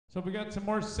So we got some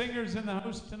more singers in the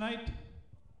house tonight.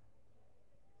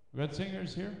 We got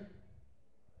singers here?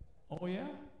 Oh yeah?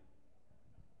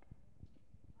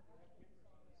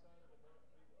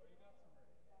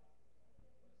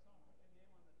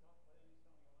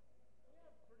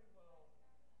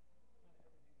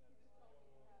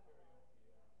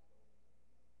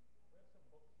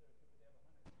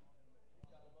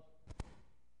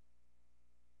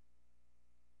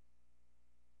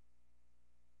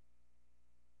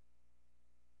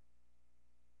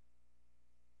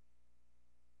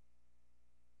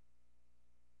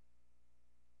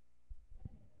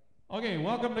 Okay,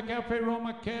 welcome to Cafe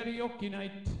Roma Karaoke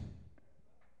Night.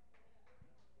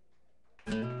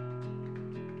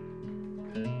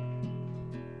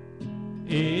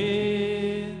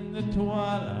 In the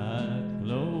twilight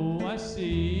glow I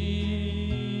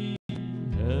see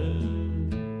her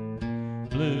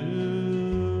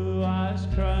blue eyes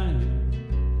crying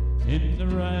in the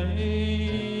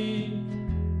rain.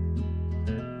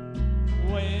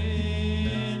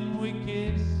 When we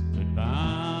kiss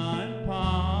goodbye and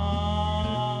parted,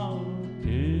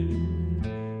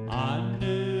 I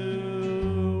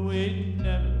knew we'd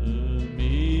never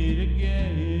meet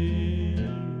again.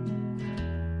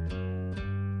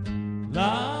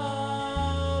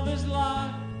 Love is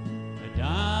like a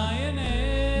dying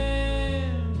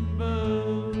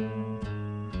ember,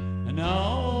 and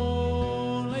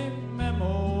only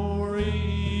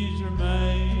memories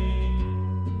remain.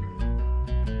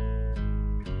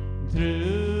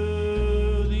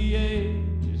 Through the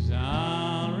ages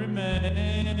I'll remember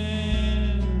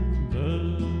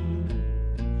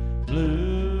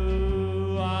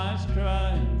blue eyes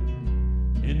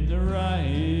crying in the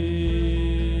rain.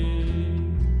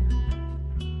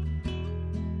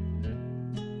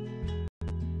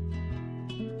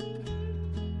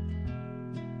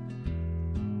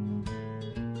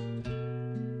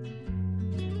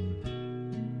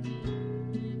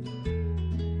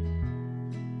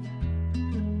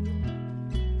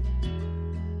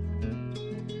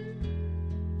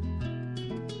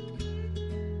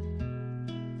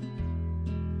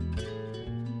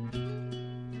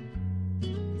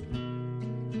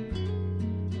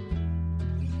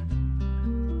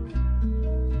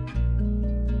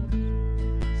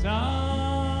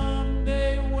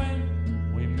 Someday when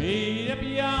we meet up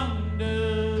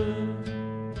yonder,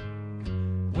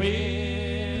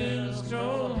 we'll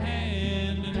stroll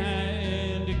hand in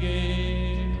hand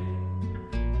again.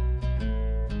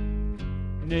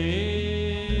 And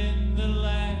in the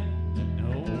land that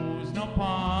knows no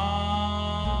parting,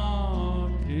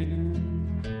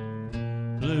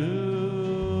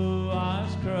 blue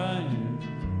eyes crying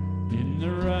in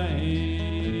the rain.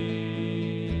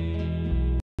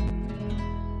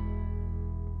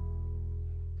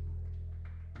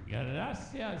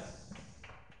 Gracias.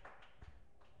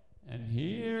 And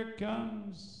here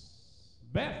comes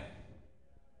Beth.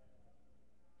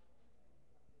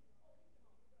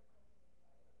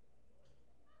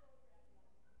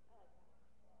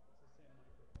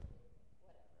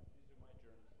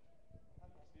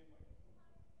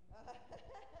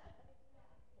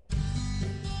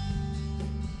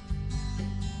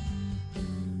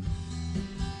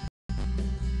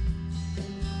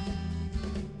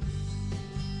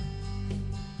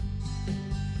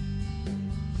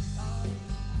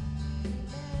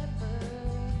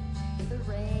 The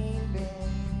rain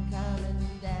been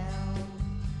coming down,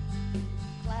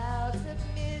 clouds of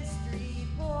mystery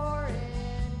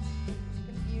pouring,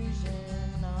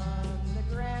 confusion on the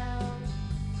ground.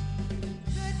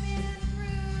 Good men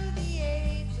through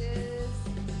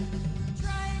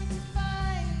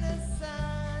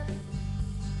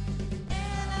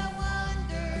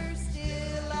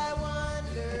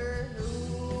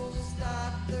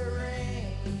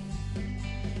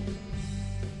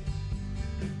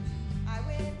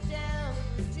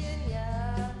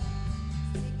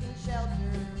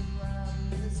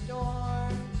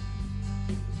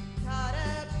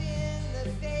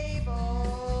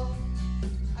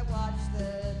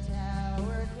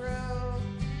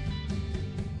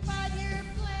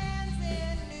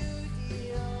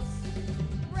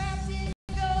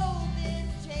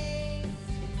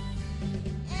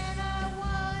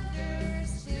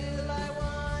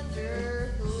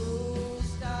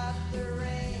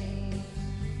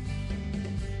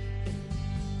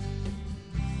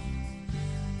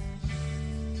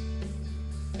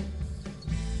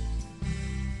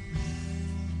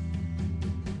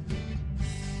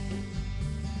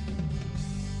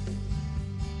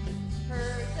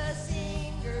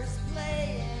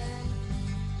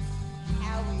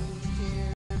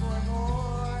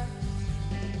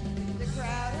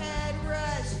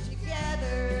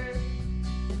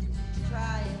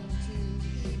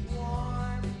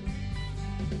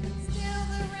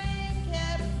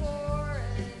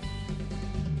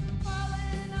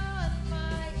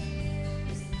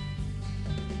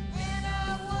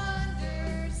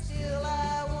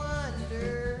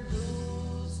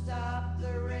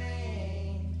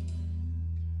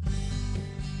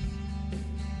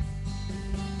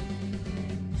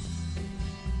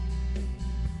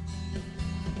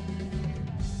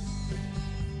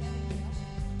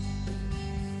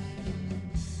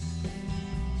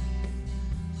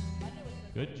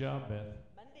Good job, Beth.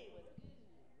 Monday was good.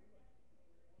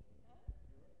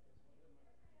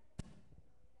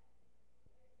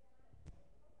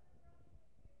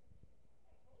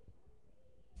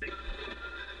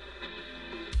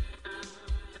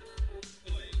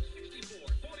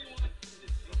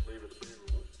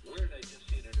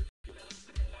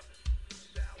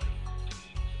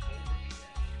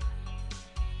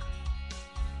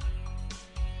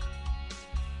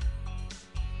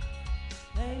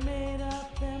 They made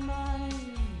up their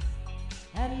minds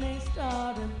and they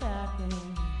started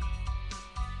packing.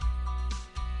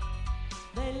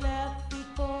 They left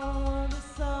before the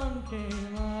sun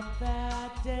came up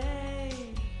that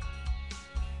day.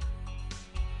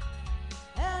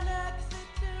 An exit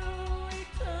to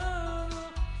eternal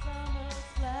summer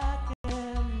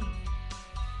slacking.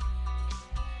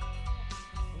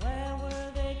 Where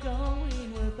were they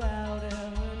going without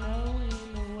ever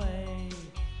knowing the way?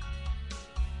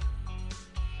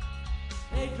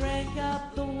 They drank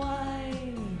up the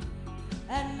wine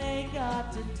and they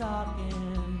got to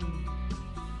talking.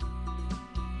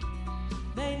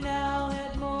 They now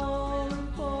had more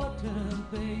important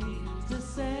things to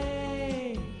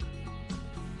say.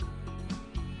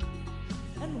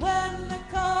 And when the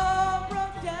car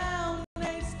broke down,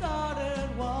 they started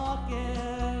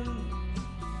walking,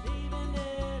 leaving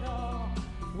it all.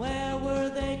 Where were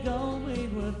they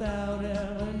going without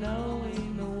ever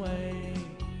knowing the way?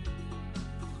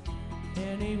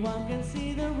 Anyone can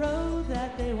see the road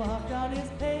that they walked on is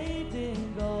paved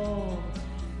in gold.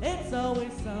 It's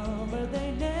always summer,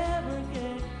 they never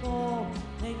get cold.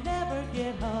 They never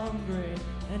get hungry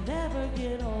and never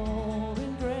get old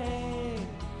and gray.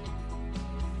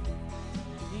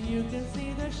 You can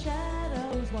see their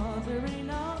shadows wandering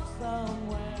off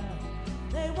somewhere.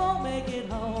 They won't make it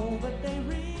home, but they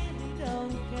really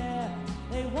don't care.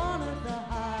 They wanted the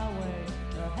highway,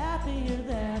 they're happier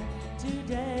there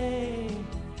today.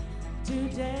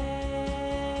 Today,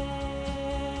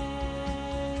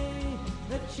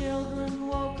 the children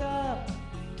woke up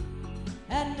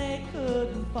and they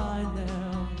couldn't find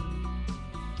them.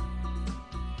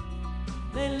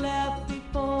 They left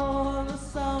before the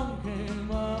sun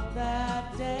came up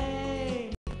that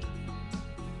day.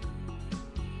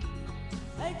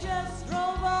 They just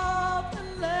drove off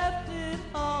and left it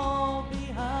all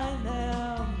behind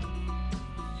them.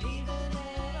 Leaving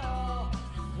it all.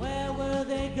 Where were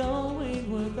they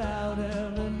going without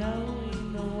ever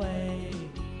knowing the way?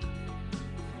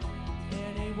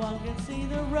 Anyone can see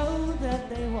the road that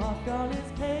they walked on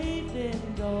is paved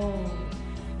in gold.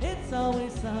 It's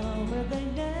always summer, they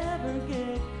never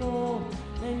get cold.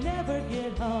 They never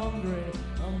get hungry,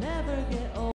 they'll never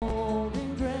get old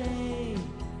and gray.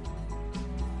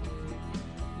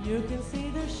 You can see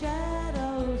their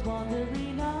shadows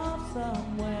wandering off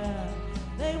somewhere.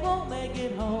 They won't make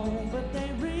it home, but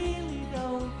they really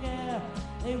don't care.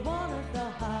 They wanted the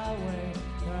highway,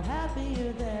 they're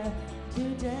happier there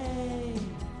today.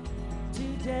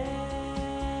 Today.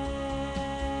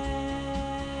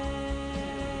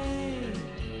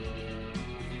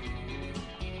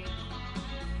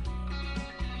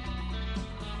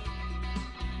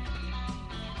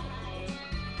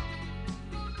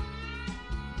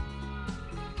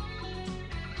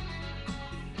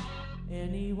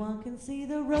 Anyone can see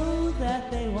the road that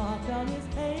they walked on is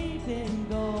paved in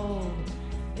gold.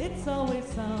 It's always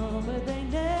summer, they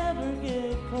never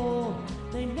get cold.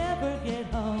 They never get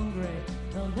hungry,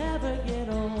 they'll never get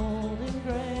old and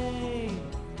gray.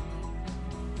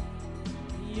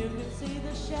 You can see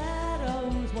the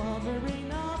shadows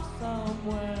wandering off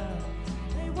somewhere.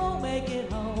 They won't make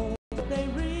it home, but they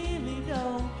really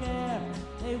don't care.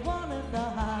 They wanted the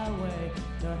highway,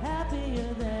 they're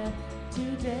happier there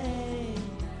today.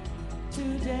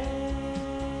 Today.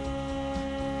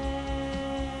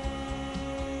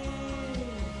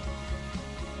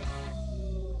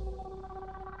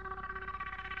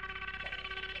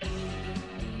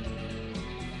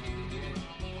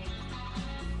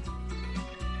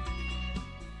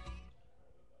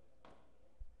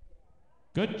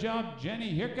 Good job,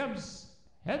 Jenny. Here comes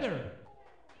Heather.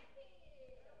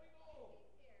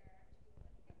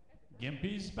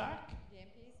 Gimpy's back?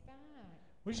 Gimpy's back.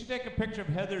 We should take a picture of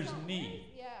Heather's knee.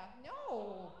 Yeah,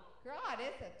 no. God,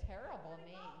 it's a terrible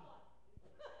knee.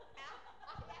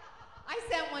 I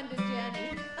sent one to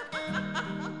Jenny.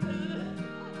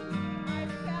 I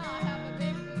have a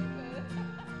big boo-boo.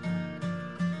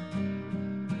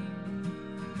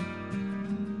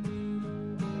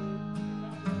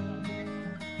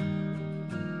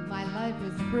 My life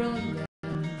is brilliant.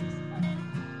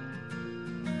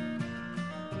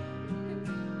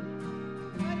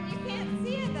 But you can't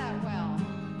see it that well.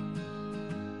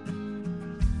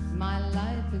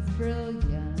 is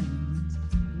brilliant,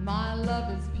 my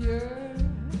love is pure.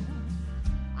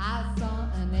 I saw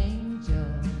an angel,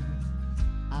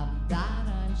 of that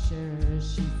I'm sure.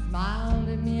 She smiled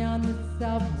at me on the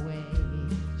subway.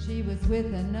 She was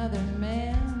with another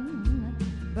man,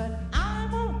 but I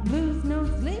won't lose no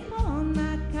sleep on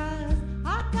that, 'cause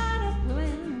I got a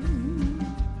plan.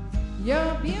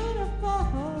 You're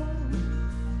beautiful,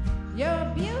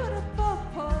 you're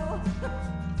beautiful,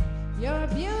 you're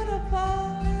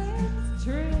beautiful, it's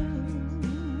true.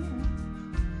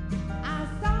 I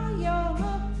saw your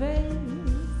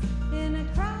face in a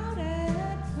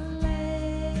crowded place,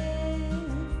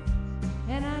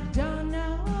 and I don't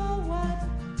know what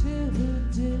to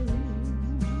do,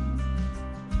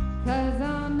 'cause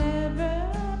I'll never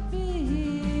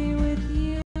be with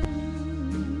you.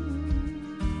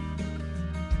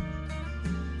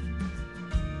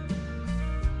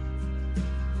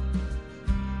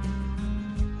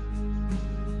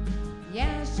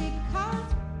 Yeah, she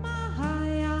caught my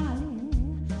eye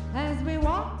as we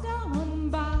walked on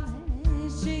by.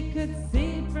 She could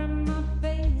see from my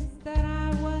face that I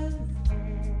was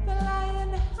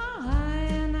flying high,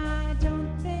 and I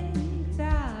don't think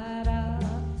that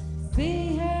I'll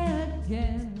see her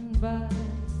again, but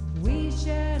we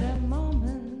shared a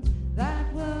moment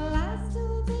that will last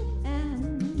till the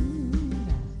end.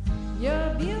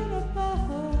 You're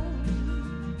beautiful,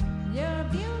 you're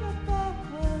beautiful,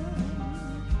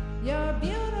 you're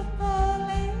beautiful,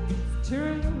 it's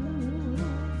true.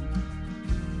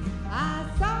 I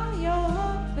saw your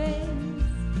face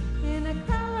in a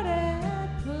crowded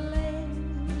place,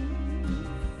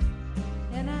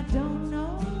 and I don't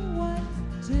know what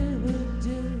to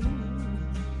do,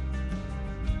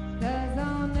 'cause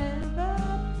I'll never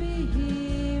be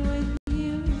with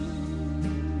you.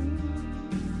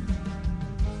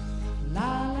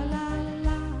 La la la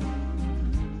la,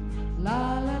 la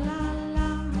la la la,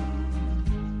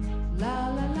 la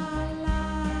la la la,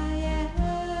 yeah.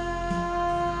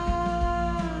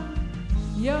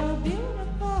 You're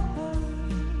beautiful,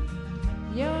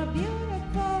 you're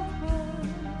beautiful,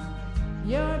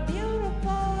 you're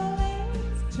beautiful,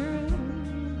 it's true.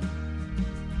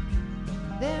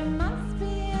 There must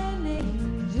be an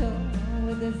angel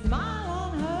with a smile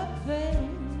on her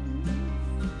face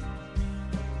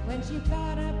when she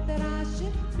thought up that I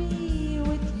should be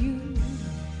with you.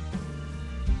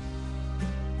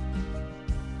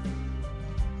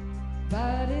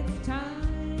 But it's time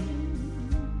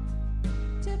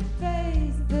to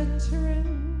face the truth.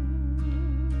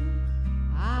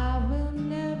 I will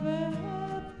never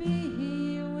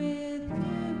be with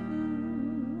you.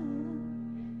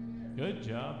 Good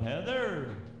job,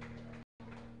 Heather.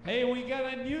 Hey, we got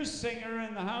a new singer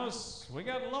in the house. We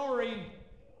got Lori.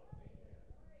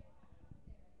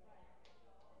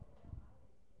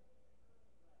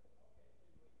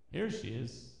 Here she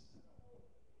is.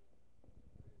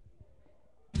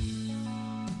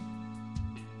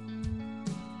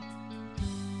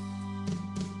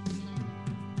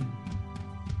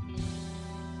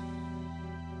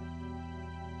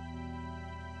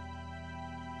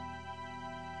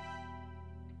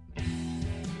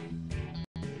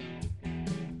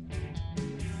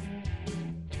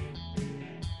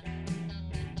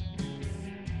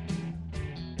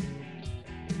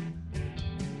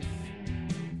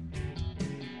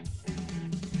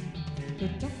 The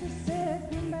doctor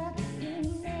said come back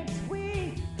in next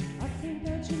week. I think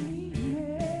that you need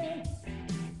me.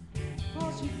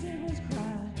 All she did was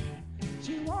cry.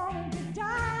 She wanted to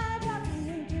die. Doctor,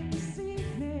 you didn't see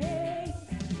me.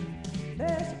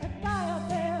 There's a guy out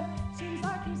there, seems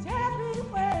like he's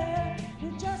everywhere.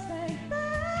 It just ain't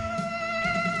fair.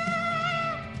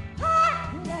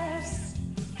 Heartless,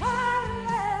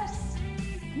 heartless,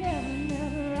 never,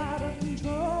 never out of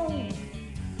control.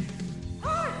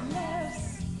 Heartless,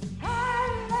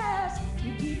 heartless.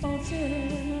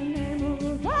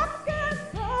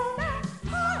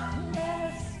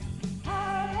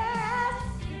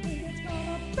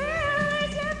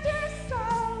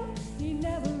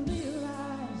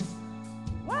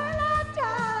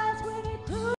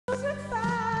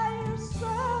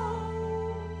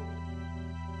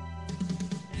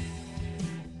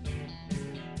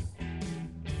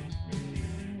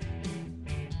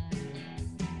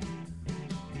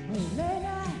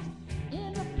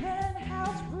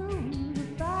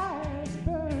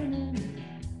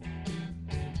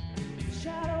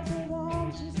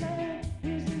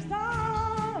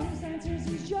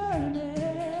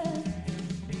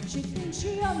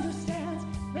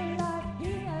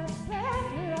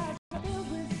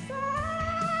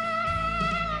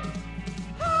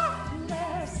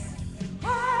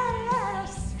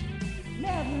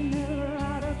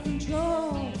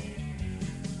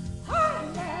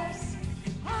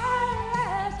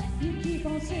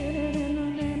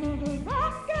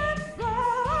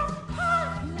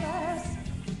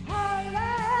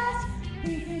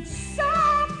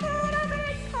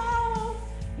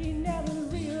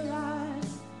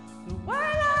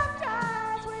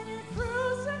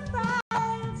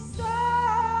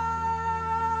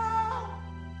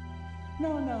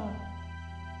 No, no.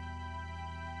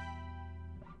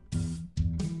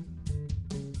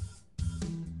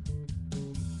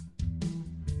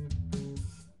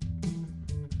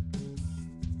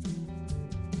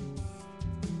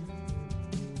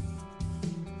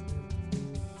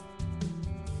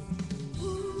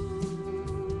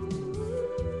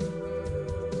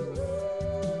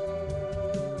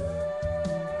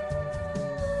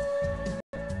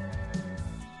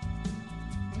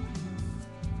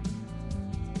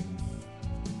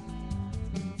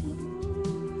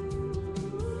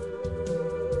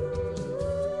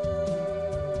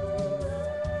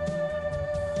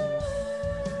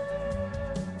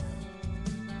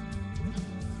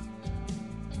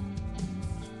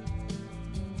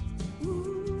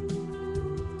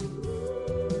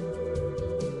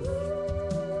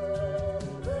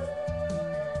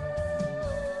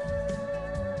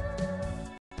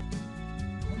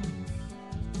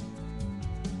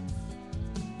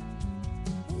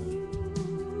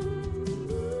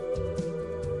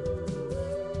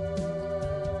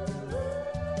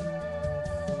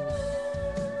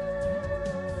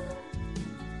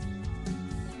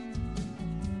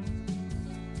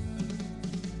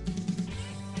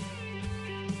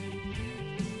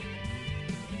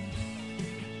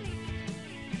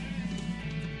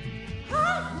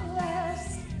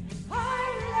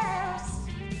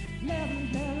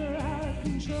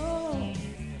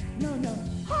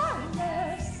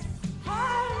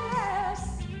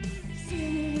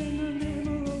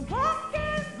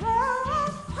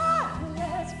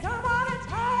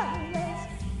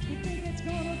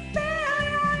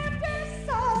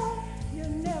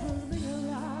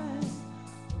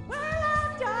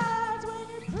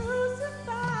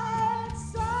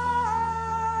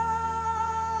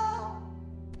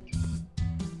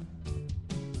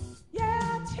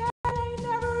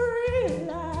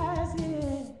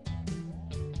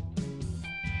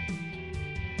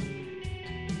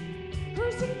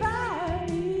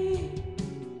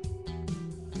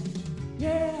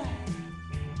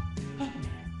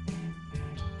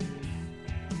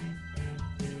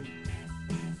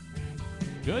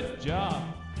 Good job.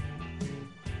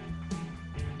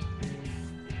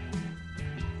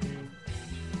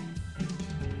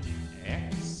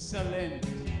 Excellent.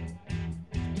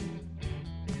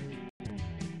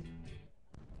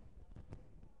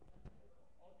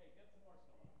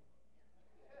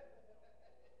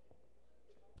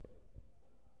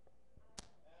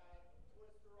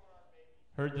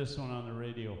 Heard this one on the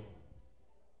radio.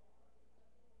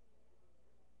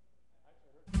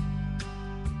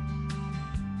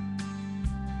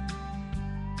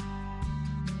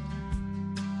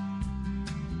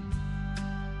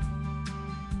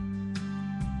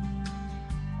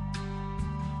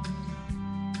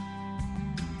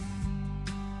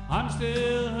 I'm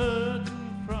still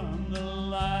hurting from the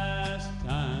last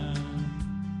time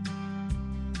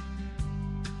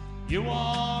you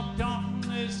walked on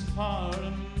this heart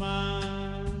of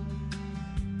mine.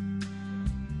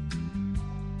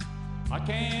 I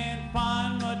can't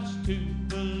find much to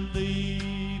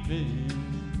believe in.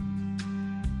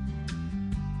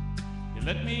 You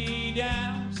let me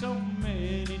down so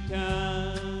many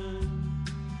times.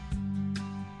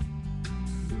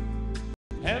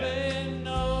 Heaven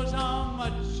knows how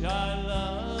much I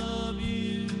love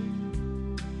you,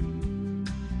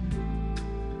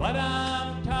 but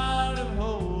I'm tired of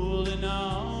holding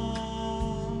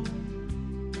on.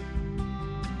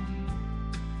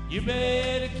 You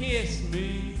better kiss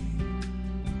me,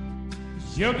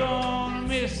 'cause you're gonna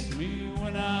miss me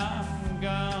when I'm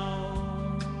gone.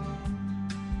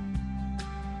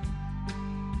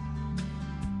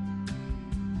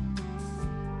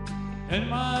 And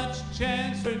much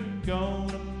chance we're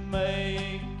gonna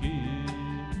make it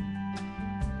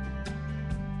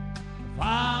if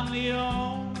I'm the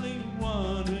only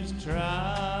one who's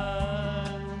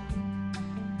tried.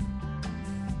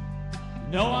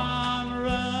 No, I'm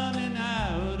running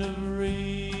out of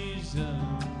reason.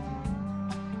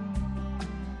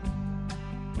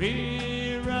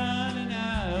 We're running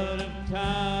out of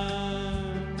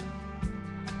time.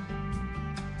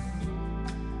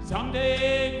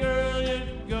 Someday, girl, you're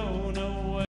gonna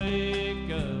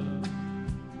wake up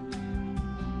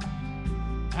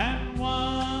and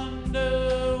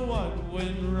wonder what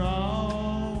went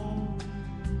wrong.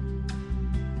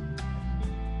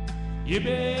 You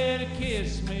better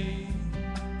kiss me,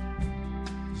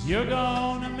 'cause you're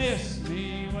gonna miss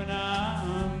me when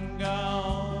I'm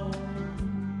gone.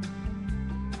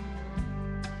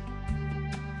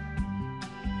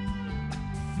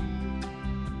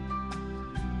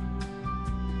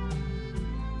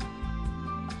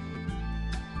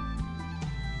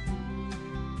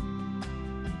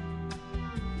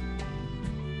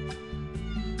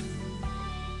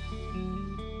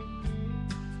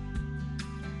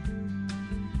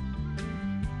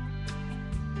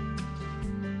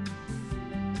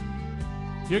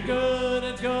 you're good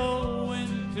at going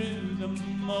through the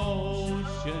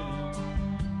motions.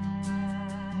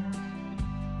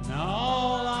 Now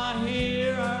all I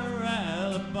hear are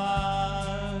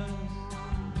alibis.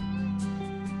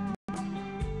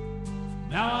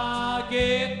 Now I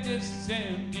get this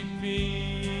empty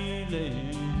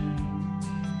feeling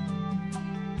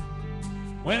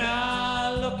when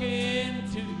I look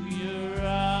into your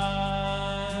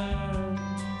eyes.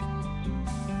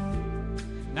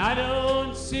 And I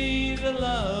don't see the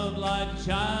love light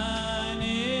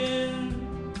shining.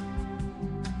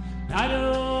 I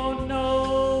don't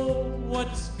know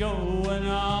what's going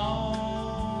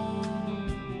on.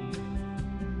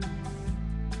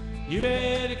 You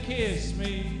better kiss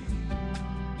me,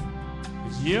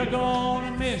 'cause you're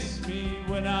gonna miss me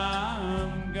when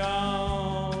I'm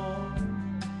gone.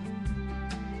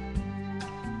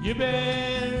 You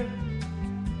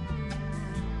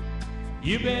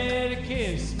better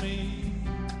kiss me,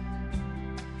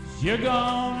 'cause you're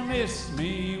gonna miss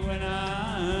me when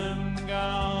I'm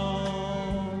gone.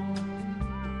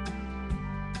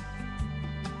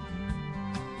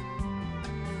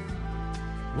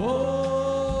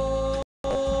 Oh,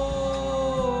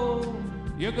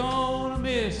 you're gonna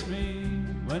miss me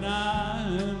when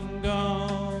I'm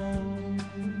gone.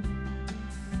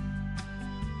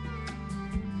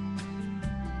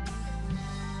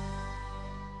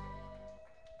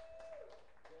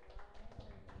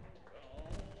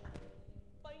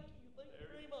 Thank you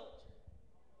very much.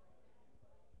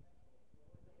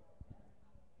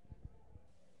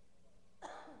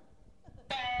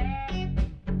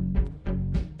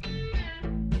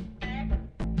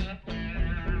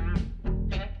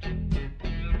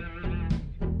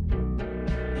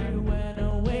 You went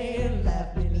away and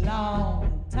left me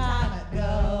long time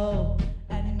ago,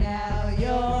 and now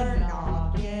you're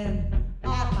knocking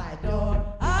on my door.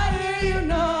 I hear you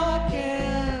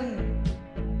knocking,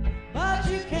 but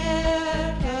you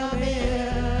can't come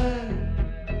in.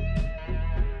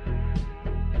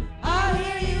 I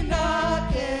hear you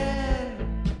knocking,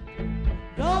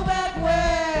 go back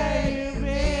where you've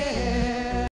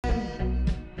been.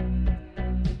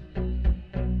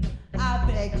 I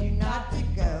begged you not to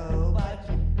go, but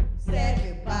you said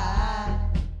goodbye,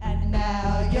 and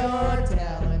now you're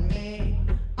telling me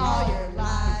all your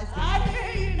lies. I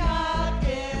hear you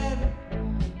knocking,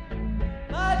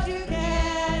 but you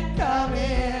can't come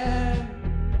in.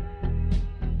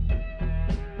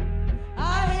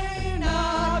 I hear you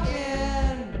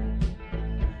knocking,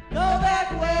 go back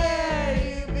where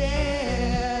you've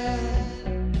been.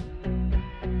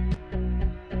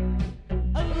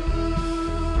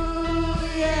 Ooh,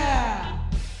 yeah.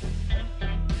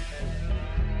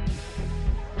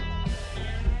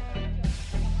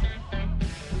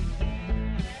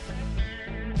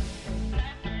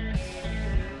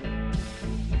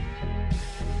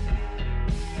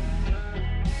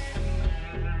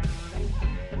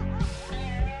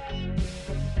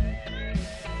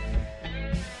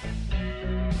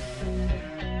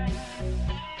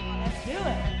 Let's do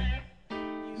it.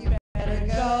 You better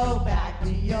go back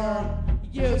to your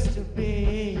used to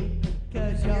be,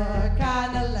 'cause your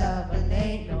kind of loving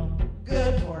ain't no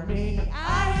good for me.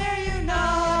 I hear you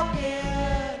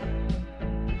knocking,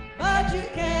 but you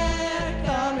can't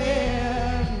come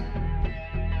in.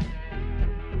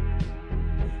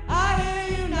 I hear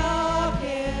you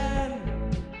knocking,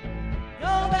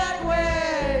 go back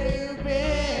where you've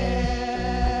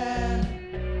been.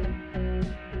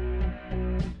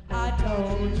 I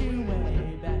told you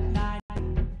way back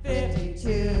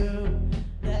 1952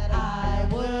 that I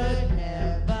would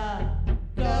never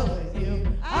go with you.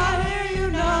 I hear you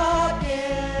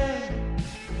knocking,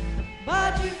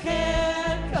 but you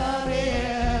can't come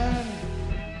in.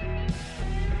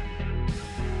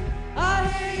 I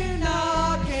hear you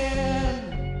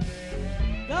knocking,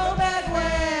 go back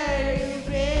where you've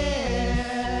been.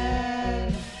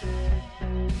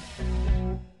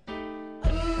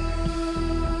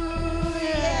 Ooh,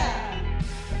 yeah.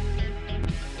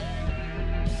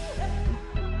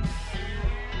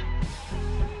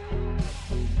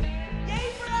 Yay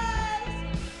for us!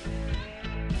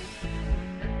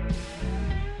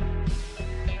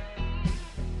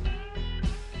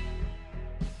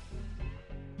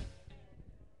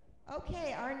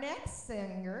 Okay, our next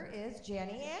singer is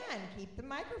Jenny Ann. Keep the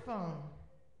microphone.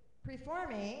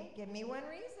 Performing Give Me One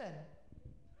Reason.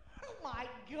 Oh my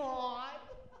God!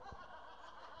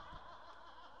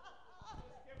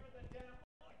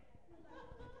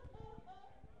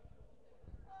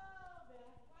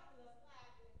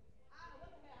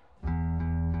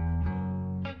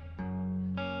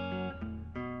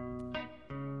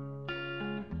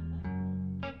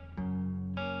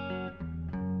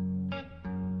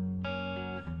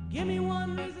 Give me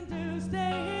one reason to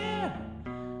stay here,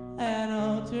 and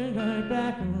I'll turn right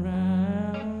back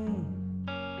around.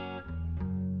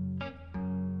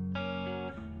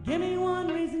 Give me one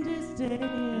reason to stay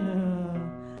here,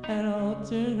 and I'll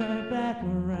turn right back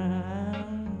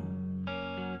around.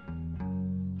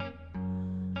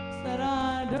 Said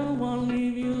I don't want to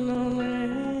leave you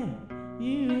lonely,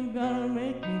 you gotta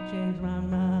make me change my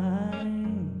mind.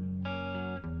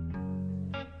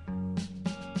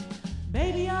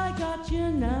 Baby, I got your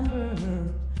number,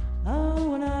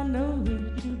 oh, and I know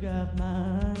that you got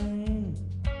mine.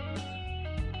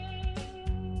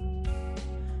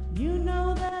 You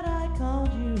know that I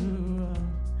called you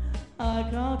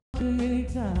many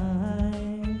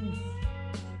times.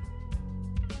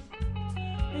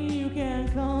 You can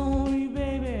call me,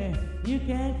 baby, you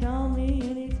can call me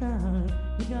anytime.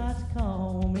 You got to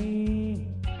call me.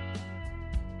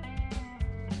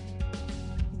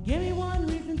 Give me one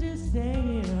reason to stay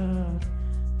here,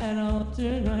 and I'll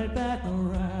turn right back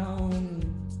around.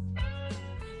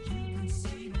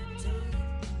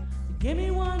 Give me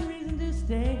one reason to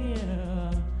stay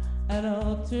here, and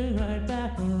I'll turn right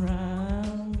back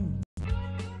around.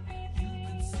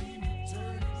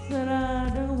 Said I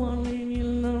don't want to leave you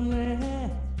lonely,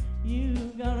 you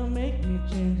gotta make me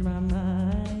change my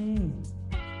mind.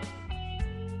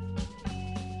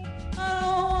 I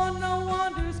don't want no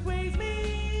one to squeeze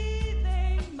me,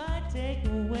 they might take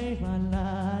away my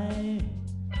life.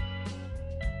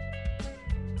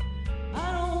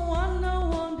 I don't want no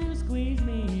one to squeeze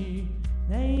me,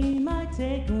 they might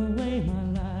take away my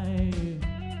life.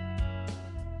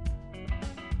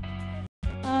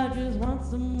 I just want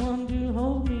someone to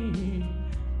hold me,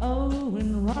 oh,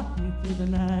 and rock me through the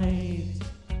night.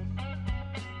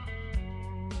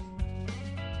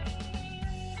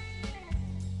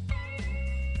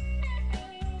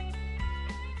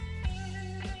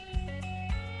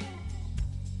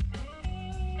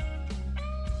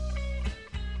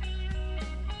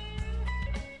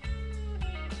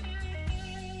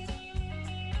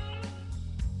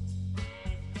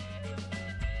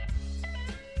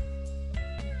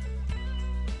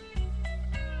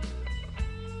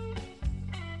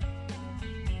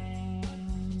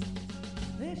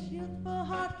 This youthful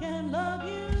heart can love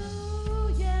you,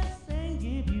 yes, and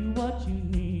give you what you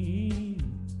need.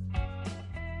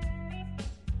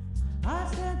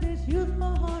 I said this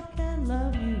youthful heart can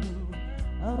love you,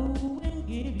 oh, and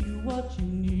give you what you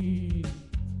need.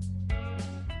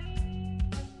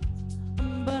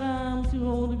 But I'm too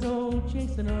old to go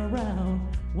chasing around,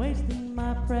 wasting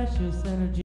my precious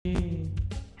energy.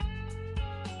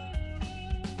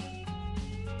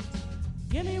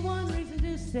 Give me one reason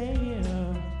to stay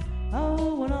here,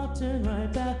 oh, and I'll turn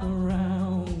right back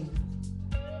around.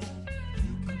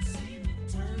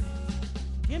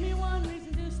 Give me one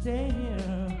reason to stay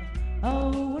here,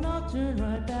 oh, and I'll turn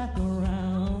right back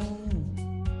around.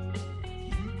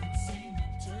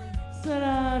 Said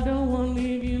I don't want to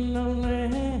leave you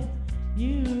lonely,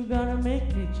 you gotta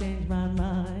make me change my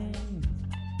mind.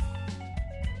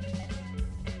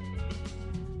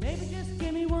 Baby, just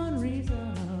give me one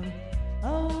reason,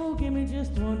 oh, give me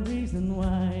just one reason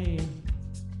why.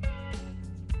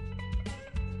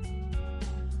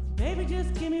 Baby,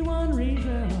 just give me one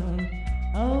reason,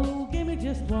 oh, give me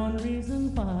just one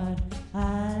reason why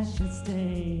I should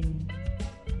stay.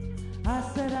 I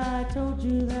said I told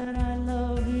you that I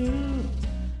love you,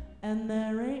 and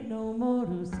there ain't no more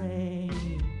to say.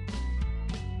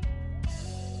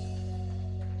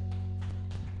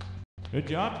 Good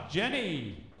job,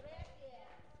 Jenny,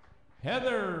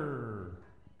 Heather,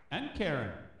 and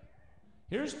Karen.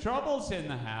 Here's Troubles in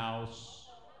the house.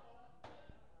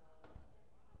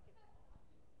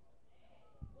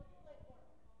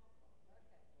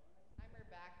 I'm her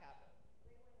backup.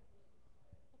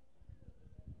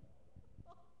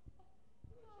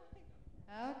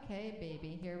 Okay,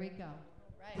 baby, here we go.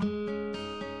 Right.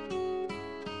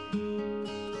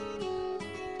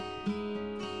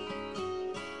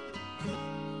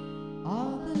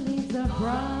 All the leaves are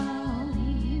brown,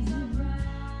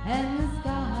 and the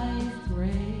sky is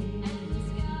gray.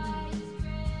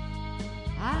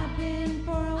 I've been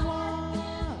for a walk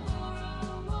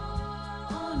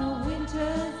on a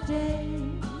winter's day.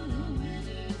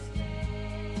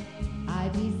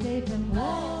 I'd be safe and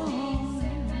warm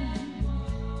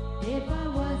if I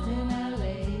was in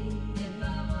LA.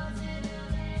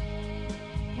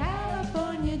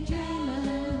 California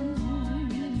dreaming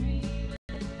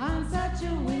on such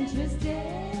a winter's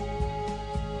day.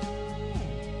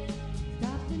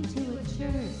 Stopped into a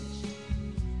church,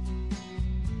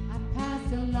 I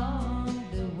passed along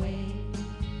the way.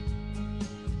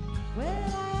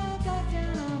 Well, I got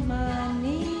down on my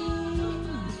knees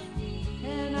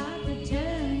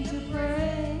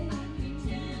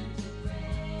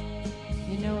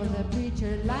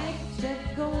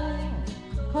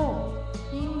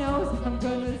I'm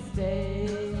gonna stay.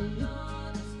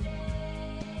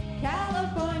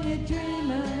 California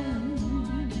dreaming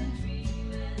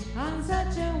on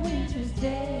such a winter's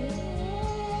day.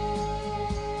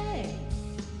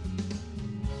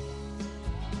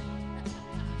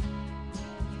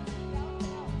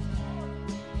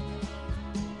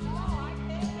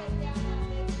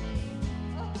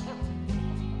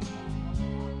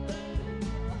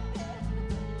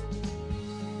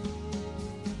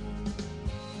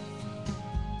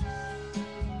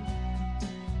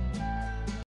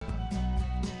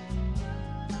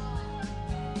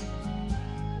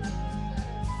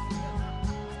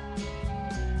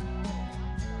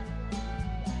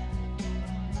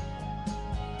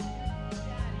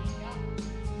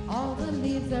 All the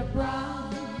leaves are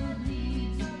brown,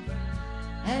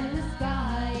 and the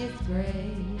sky is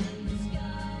gray.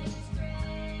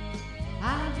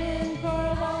 I've been for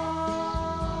a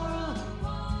walk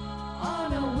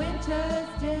on a winter's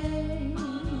day.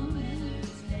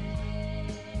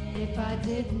 If I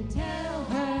didn't tell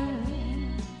her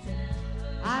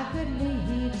I could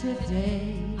leave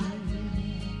today.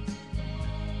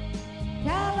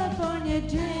 California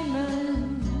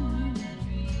dreaming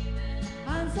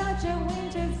on such a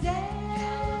winter's day,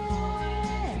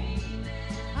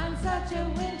 on such a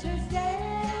winter's day,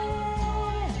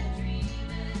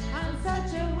 on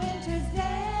such a winter's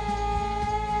day.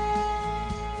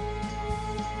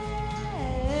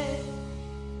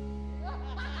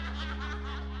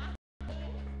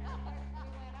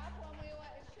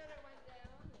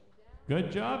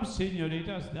 Good job,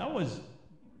 senoritas. That was,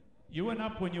 you went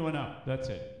up when you went up. That's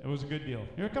it. It was a good deal.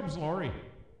 Here comes Lori.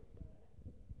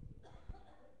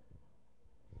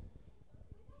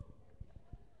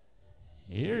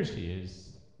 Here she is.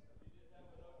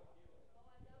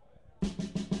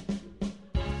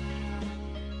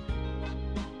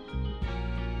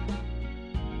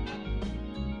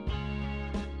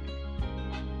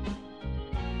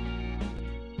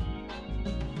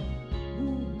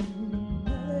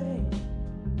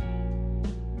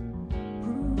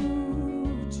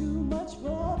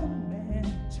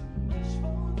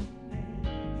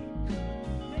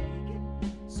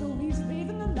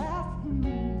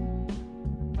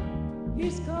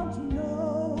 He's come to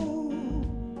know.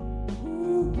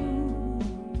 Ooh.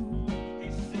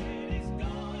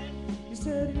 He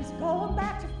said he's going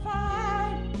back to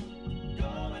find.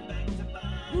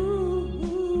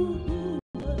 Ooh.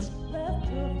 What's left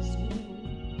of his school,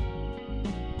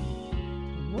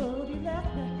 the world he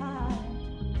left behind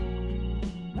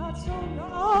not so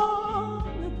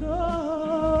long ago.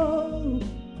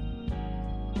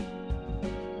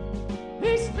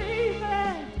 He's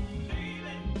leaving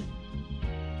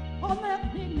on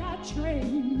that midnight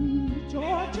train to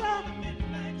Georgia.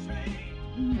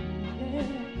 Yeah.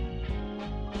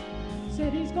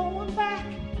 Said he's going back.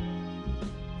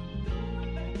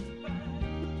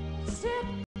 Set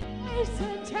place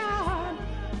and time.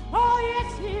 Oh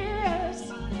yes he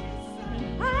is.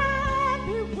 And I'll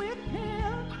be with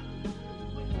him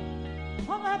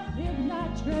on that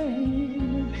midnight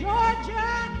train to Georgia.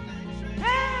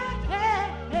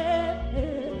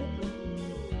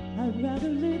 I'd rather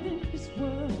live in his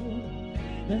world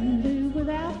than live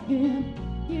without him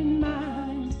in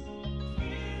mine.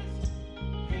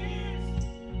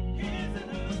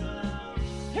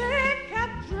 He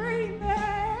kept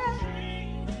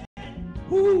dreaming,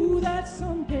 ooh, that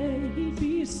someday he'd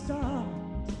be a star.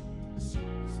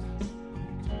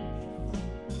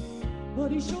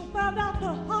 But he sure found out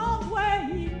the hard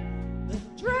way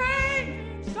that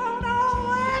dreams don't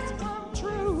always come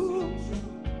true.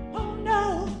 Oh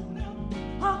no.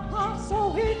 So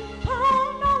he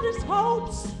pawned all his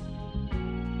hopes,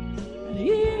 and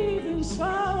even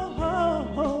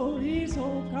so, he's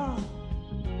all gone.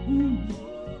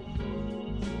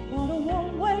 On a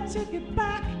one-way ticket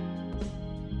back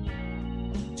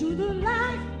to the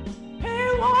life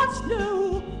he once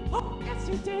knew. Oh, yes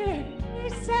he did. He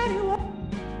said he was.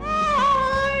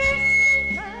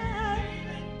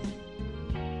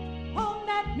 On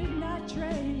that midnight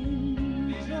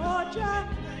train, Georgia.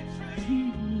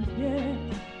 Yeah.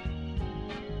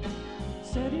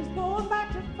 Said he's going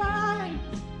back to find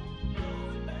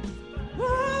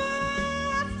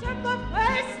simple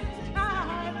place and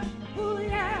time. Oh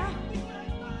yeah.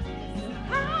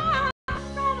 I'm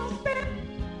gonna be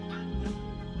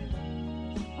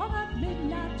on that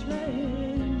midnight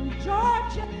train to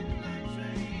Georgia.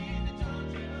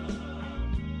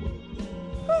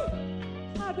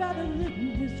 I'd rather live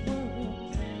in this world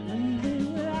than live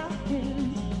without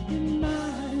him in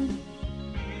mind.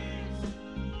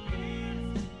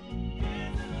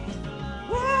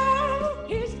 Oh,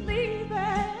 he's leaving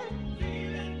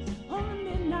on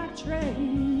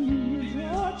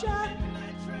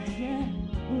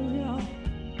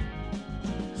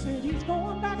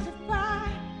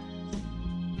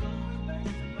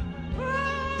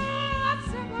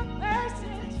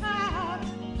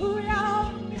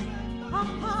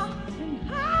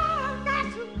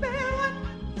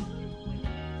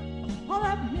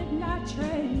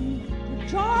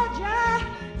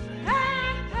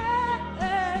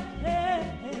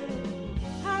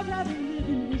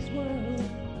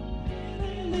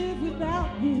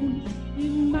him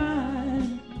in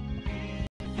mind.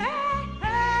 Hey,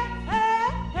 hey, hey,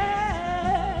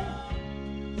 hey.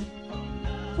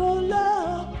 For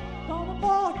love, gonna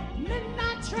board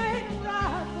midnight train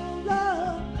ride. For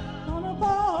love, gonna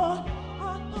board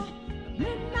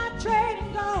midnight train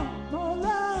and go. For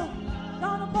love,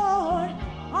 gonna board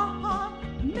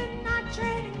midnight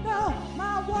train and go.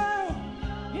 My world,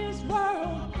 his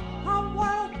world, our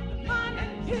world, mine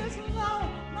and his alone.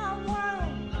 My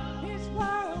world, his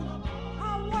world,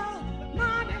 our world,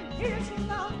 mine and his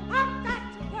alone. I got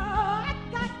to go, I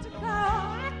got to go,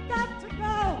 I got to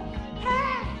go.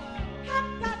 Hey, I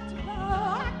got to go,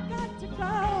 I got to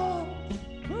go.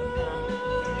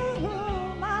 Ooh,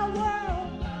 my world,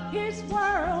 his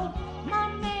world, my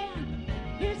man,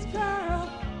 his girl.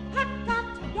 I got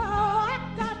to go, I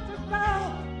got to go.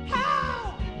 Oh,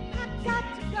 I got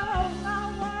to go. My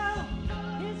world,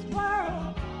 his world,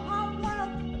 our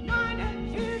world, mine and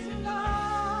his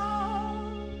alone.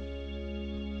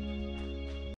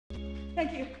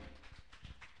 Thank you.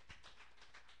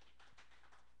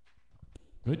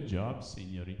 Good job,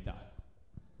 señorita.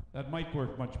 That mic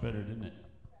worked much better, didn't it?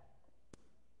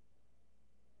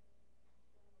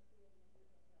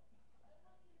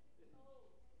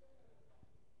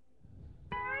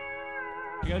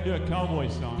 You gotta do a cowboy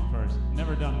song first.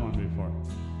 Never done one before.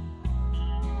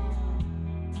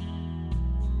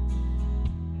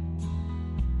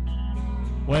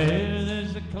 Where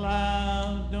there's a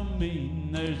cloud don't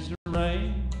mean there's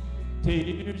rain.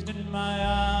 Tears in my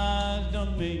eyes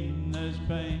don't mean there's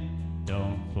pain.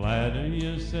 Don't flatter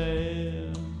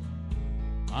yourself,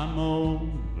 I'm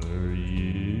over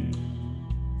you.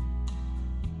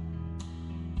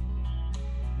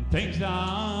 Things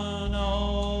aren't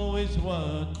always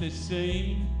what they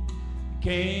seem.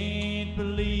 Can't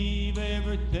believe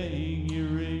everything you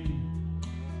read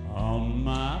on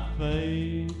my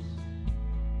face.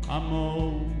 I'm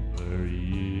over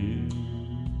you.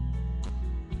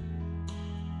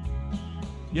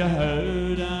 You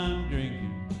heard I'm drinking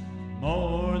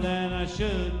more than I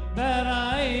should, that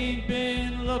I ain't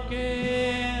been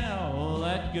looking all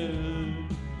that good.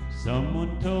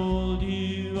 Someone told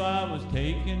you I was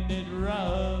taking it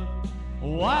rough.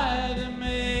 Why they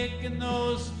making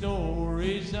those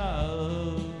stories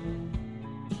up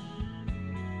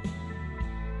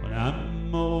when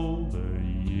I'm over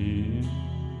you?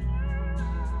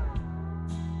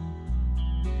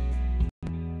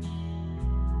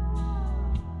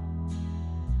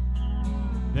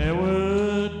 There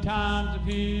were times if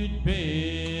you'd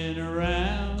been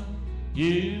around,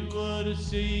 you would have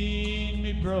seen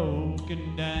me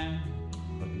broken down,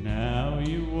 but now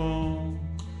you won't.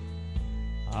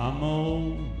 I'm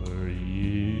over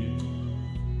you.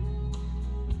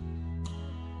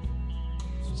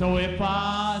 So if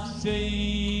I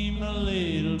seem a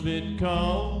little bit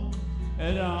cold,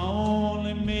 it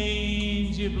only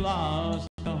means you've lost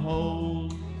the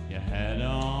hold you had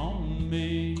on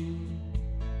me.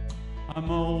 I'm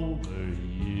over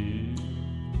you.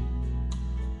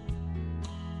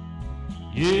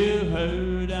 You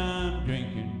heard I'm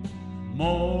drinking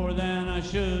more than I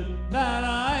should, that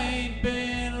I ain't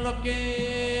been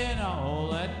looking all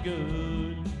that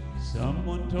good.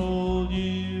 Someone told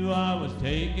you I was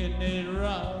taking it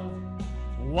rough.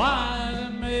 Why they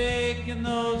making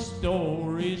those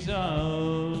stories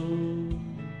up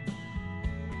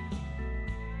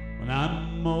when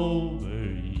I'm over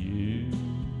you?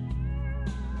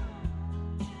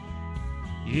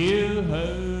 You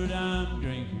heard I'm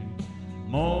drinking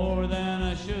more than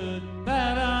I should,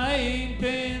 that I ain't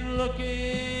been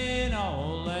looking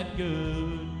all that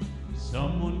good.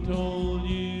 Someone told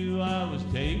you I was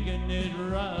taking it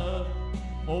rough.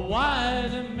 Well, why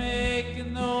they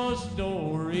making those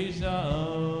stories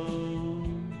up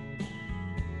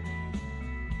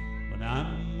when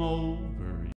I'm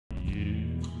over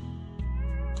you?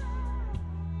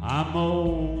 I'm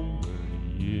over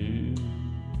you.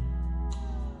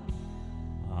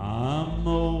 I'm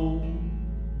over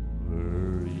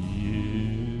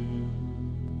you.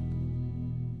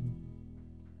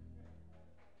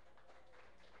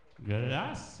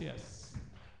 Gracias.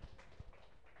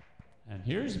 And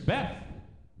here's Beth.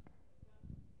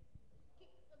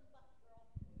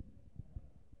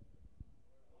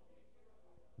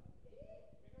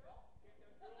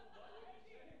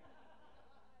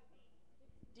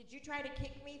 Did you try to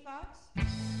kick me, Fox?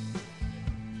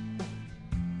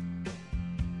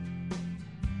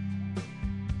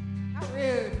 How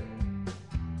rude.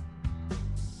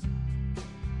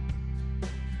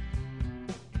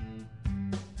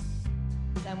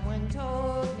 Someone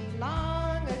told me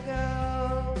long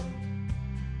ago,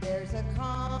 there's a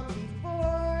calm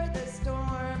before the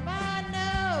storm. I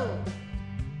know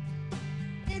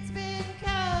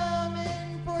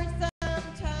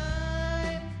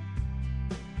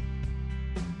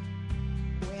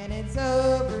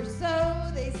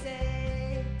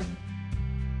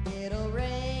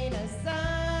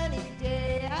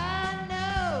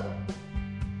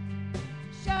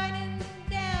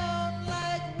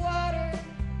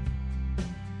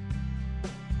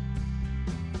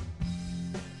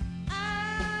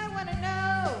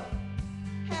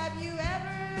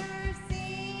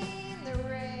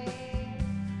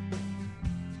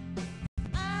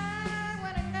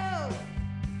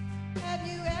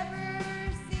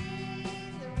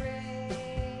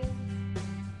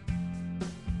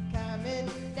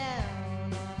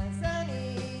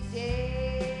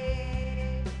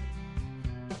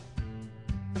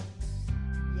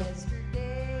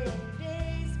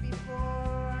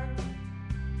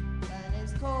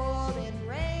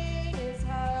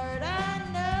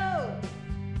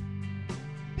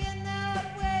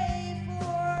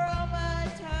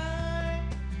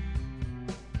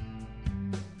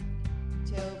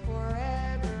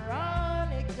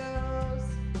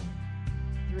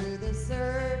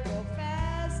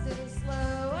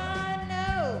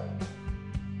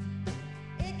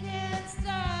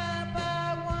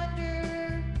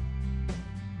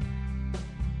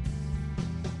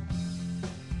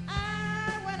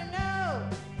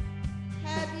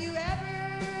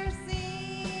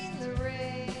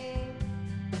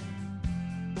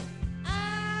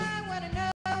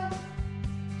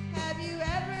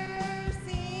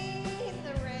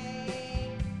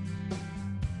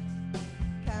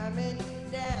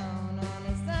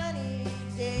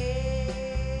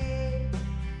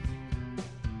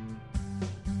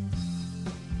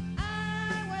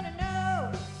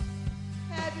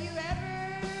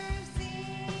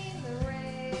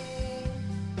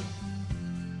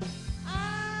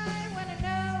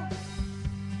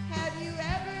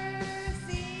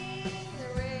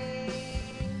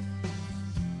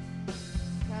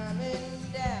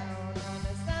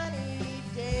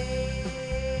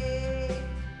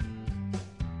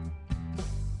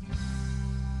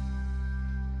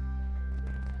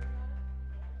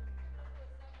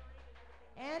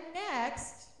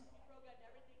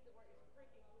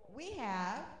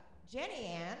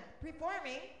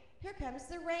performing Here Comes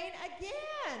the Rain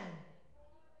Again.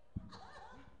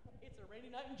 It's a rainy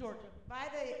night in Georgia. By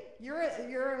the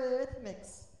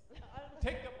Eurythmics.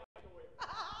 Take the mic away.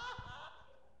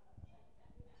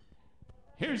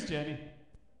 Here's Jenny.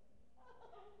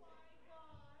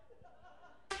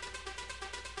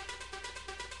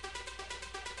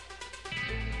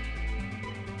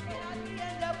 How do we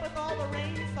end up with all the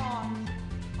rain songs?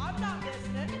 I'm not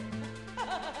listening.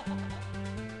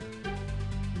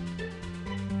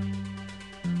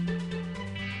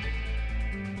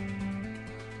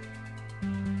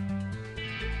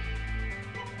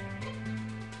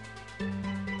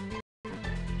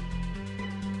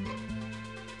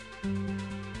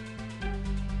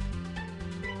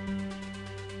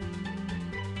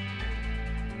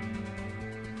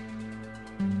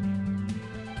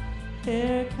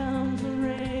 Here comes the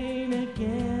rain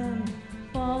again,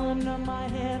 falling on my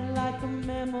head like a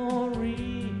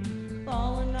memory,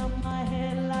 falling on my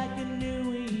head like a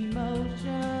new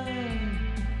emotion.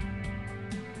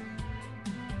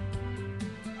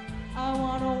 I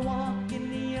wanna walk in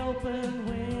the open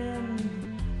wind,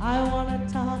 I wanna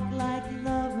talk like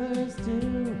lovers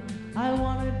do, I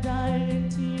wanna dive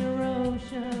into your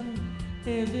ocean.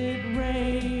 Is it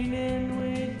raining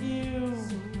with you?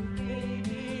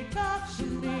 Baby, talk to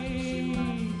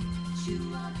me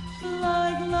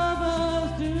like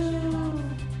lovers do.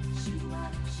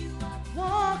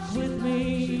 Walk with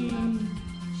me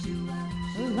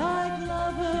like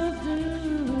lovers do.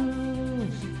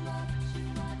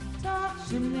 Talk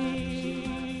to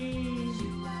me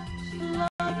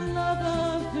like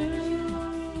lovers do.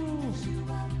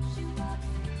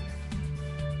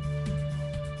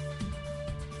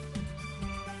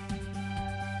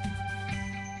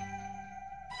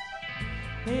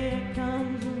 Here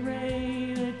comes the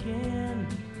rain again,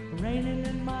 raining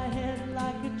in my head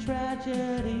like a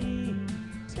tragedy,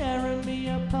 tearing me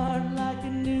apart like a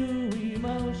new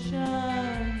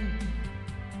emotion.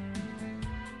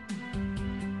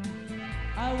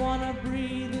 I wanna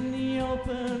breathe in the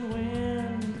open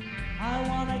wind, I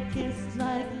wanna kiss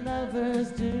like lovers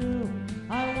do,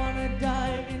 I wanna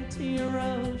dive into your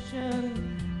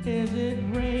ocean. Is it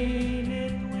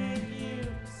raining with you?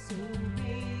 So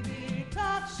baby,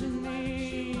 talk to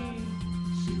me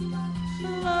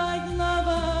like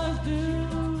lovers do.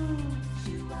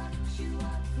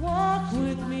 Walk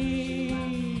with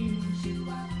me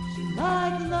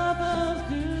like lovers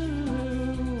do.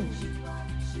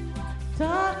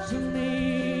 Talk to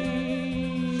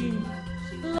me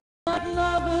like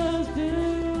lovers do.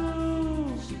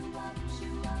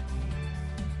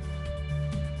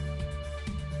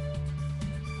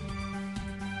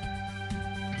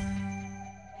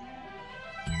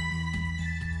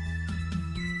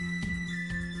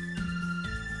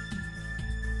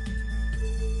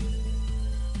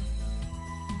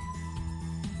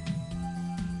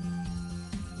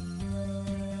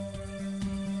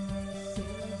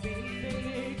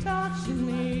 Talk to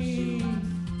me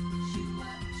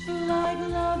like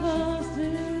lovers do.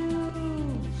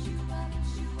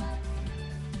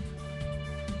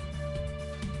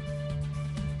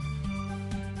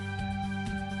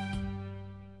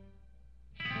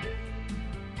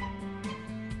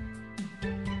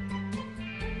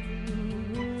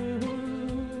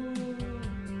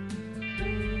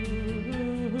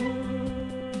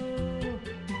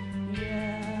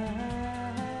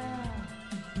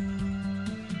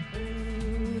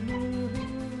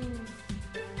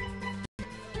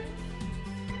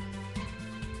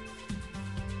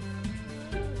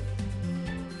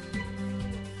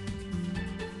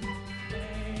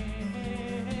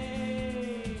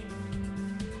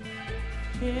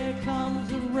 Here comes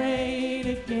the rain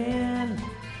again,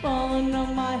 falling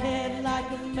on my head like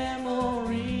a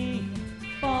memory,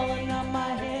 falling on my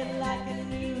head like a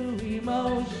new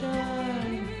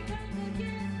emotion.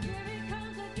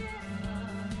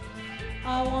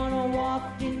 I wanna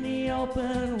walk in the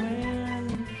open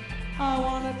wind, I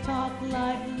wanna talk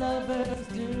like lovers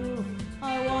do,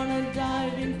 I wanna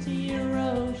dive into your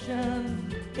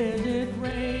ocean. Is it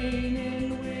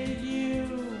raining with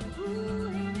you?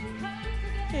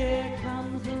 Here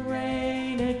comes the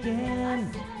rain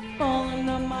again, falling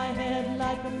on my head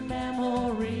like a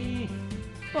memory,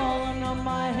 falling on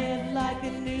my head like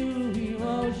a new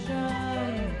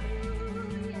emotion.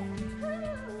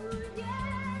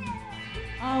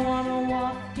 I wanna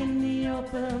walk in the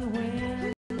open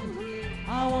wind,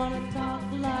 I wanna talk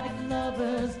like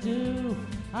lovers do,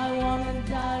 I wanna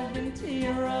dive into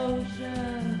your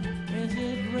ocean. Is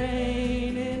it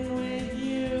raining with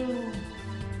you?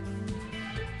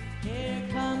 Here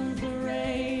comes the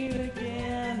rain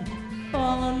again,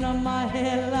 falling on my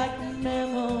head like a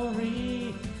memory,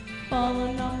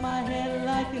 falling on my head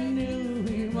like a new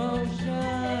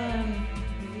emotion.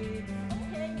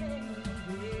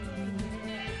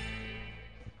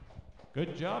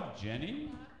 Good job,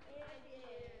 Jenny.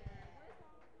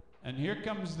 And here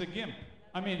comes the gimp.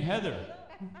 I mean, Heather.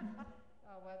 Oh,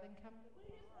 well, then come.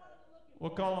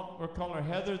 We'll call her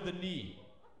Heather the Knee.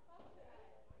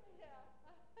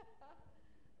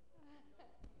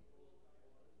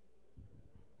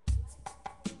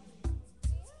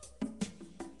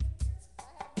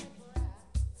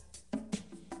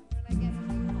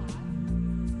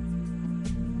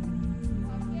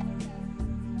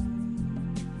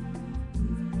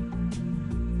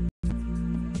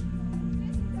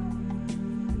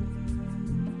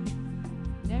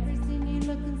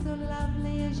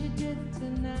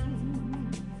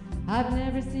 I've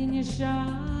never seen you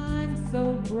shine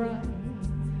so bright.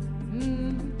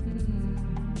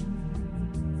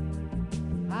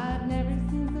 I've never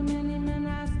seen so many men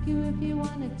ask you if you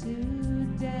wanted to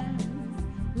dance,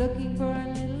 looking for a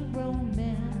little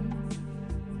romance,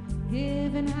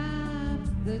 given half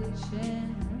the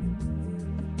chance.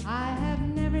 I have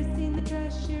never seen the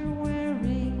dress you're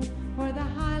wearing or the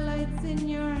highlights in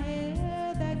your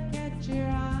hair that catch your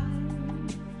eye.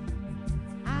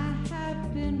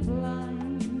 I've been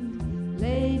blind,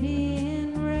 lady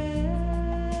in red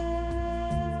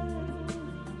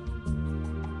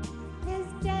is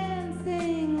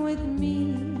dancing with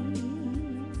me,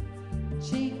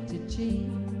 cheek to cheek.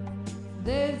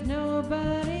 There's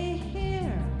nobody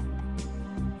here.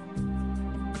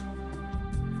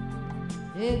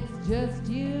 It's just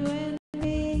you and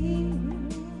me.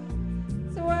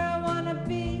 It's where I wanna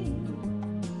be,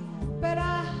 but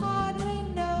I hardly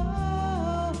know.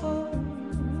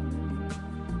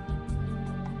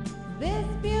 This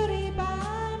beauty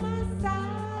by my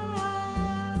side,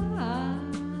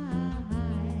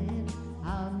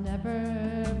 I'll never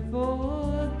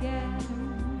forget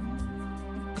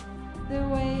the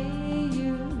way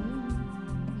you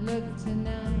look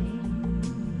tonight.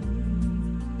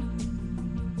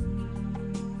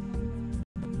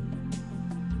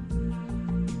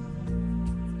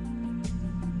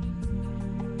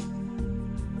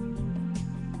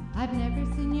 I've never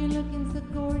seen you looking so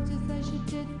gorgeous as you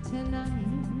did tonight.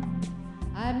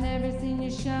 I've never seen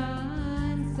you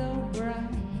shine so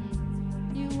bright.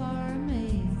 You are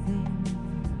amazing.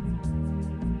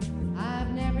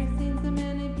 I've never seen so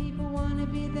many people want to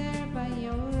be there by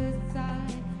your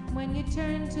side. When you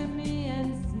turned to me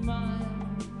and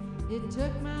smiled, it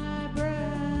took my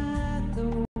breath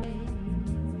away.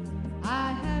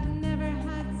 I have never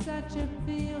had such a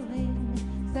feeling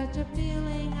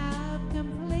of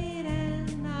complete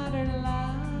and utter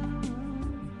love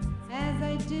as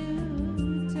I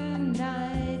do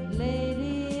tonight,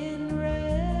 lady in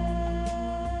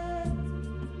red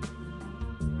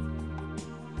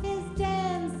is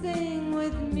dancing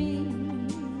with me,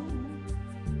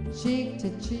 cheek to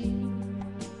cheek.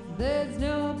 There's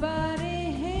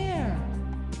nobody here.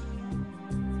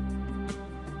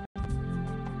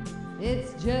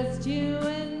 It's just you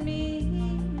and me.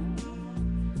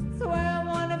 It's where I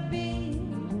wanna be.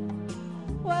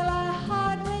 Well, I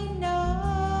hardly know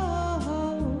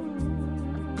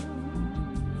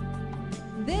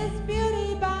this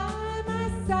beauty by my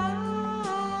side.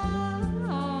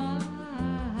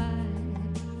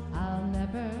 I'll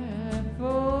never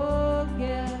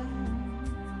forget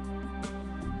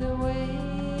the way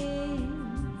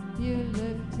you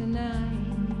look tonight.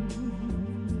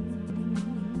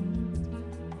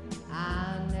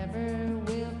 I never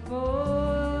will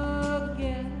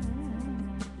forget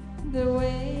the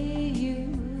way you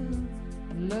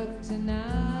look tonight.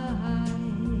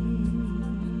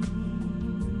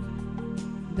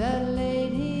 The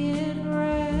lady in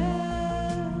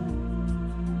red,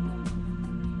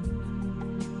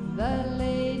 the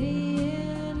lady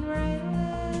in red,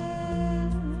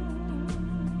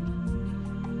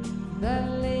 the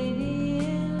lady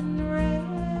in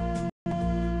red,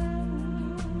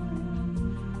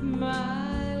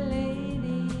 my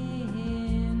lady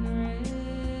in red.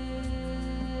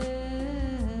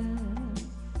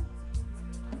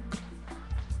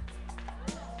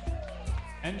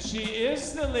 And she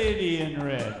is the lady in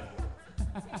red.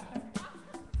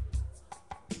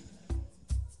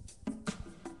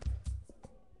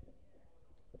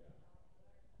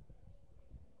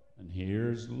 And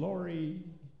here's Lori.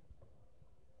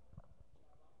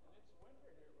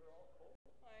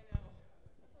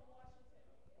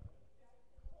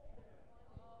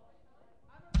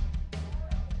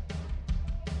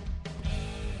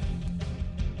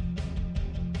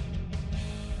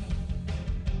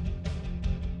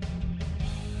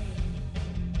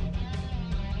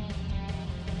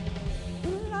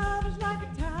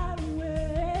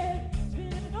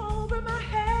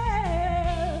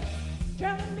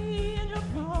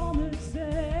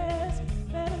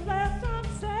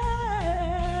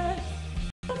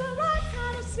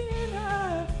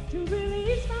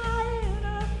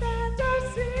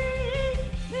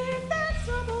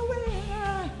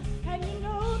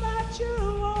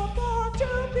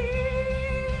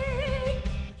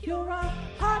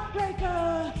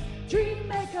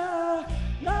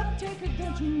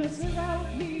 mess around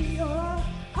with me? You're a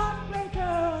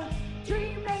heartbreaker,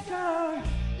 dream maker,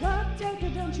 love taker.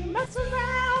 Don't you mess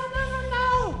around, no, no,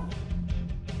 no.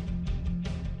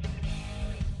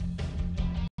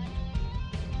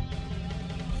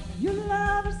 Your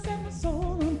love has set my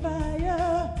soul on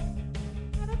fire,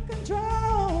 out of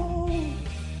control.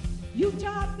 You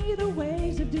taught me the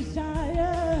ways of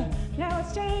desire, now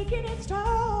it's taking its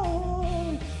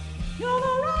toll. You're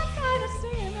the right kind of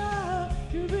sinner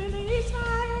to release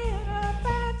my inner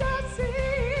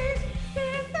fantasies. The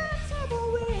invincible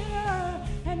winner,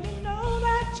 and you know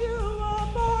that you are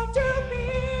born to be.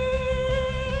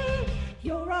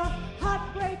 You're a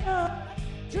heartbreaker,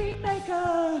 dream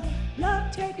maker,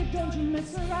 love taker. Don't you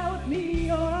mess around with me.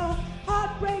 You're a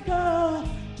heartbreaker,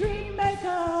 dream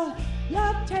maker,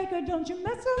 love taker. Don't you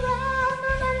mess around,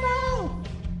 no, no, no.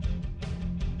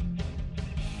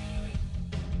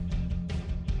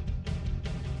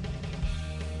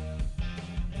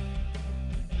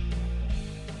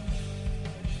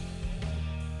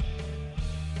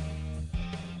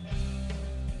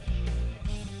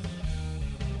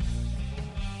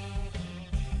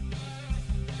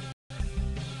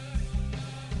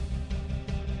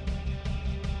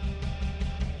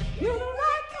 You're the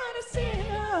right kind of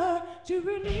sinner to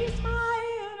release my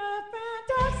inner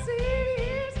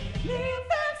fantasies. The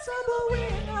invincible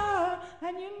winner,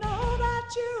 and you know that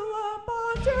you were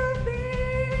born to be.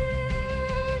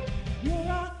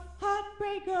 You're a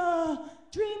heartbreaker,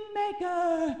 dream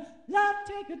maker, love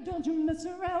taker. Don't you mess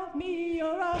around with me.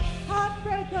 You're a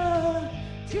heartbreaker,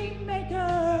 dream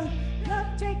maker,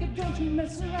 love taker. Don't you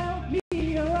mess around with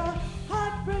me. You're a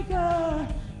heartbreaker,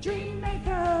 dream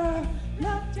maker,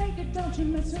 love taker. Don't you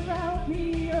mess around with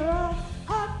me. You're a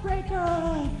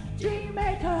heartbreaker, dream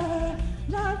maker,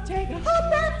 love taker.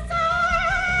 Heartbreaker!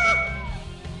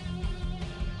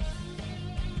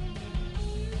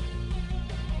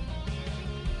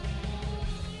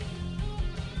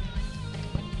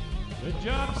 Good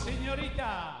job,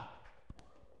 señorita.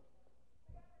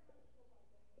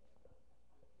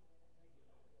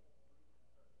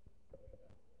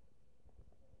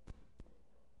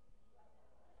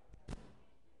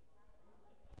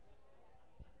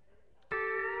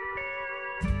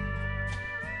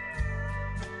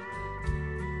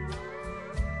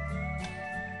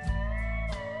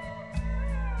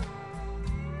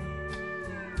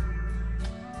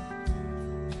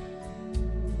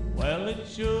 Well, it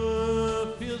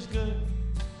sure feels good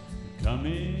to come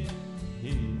in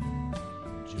here,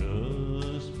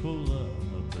 just pull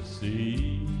up a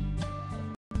seat.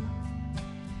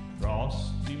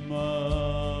 Frosty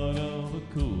mug of a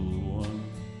cool one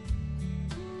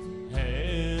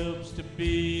helps to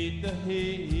beat the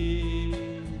heat.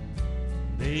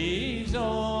 These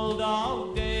old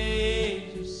dog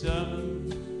days of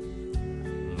summer,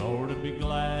 Lord, I'd be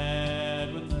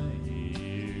glad when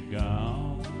they're gone.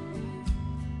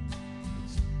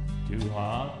 Too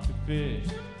hot to fish,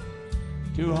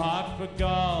 too hot for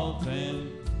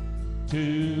golfing,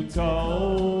 too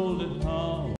cold at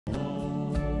home.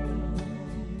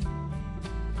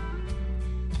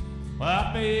 Well,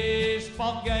 a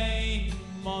baseball game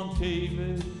on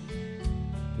TV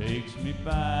takes me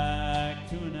back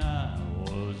to when I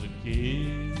was a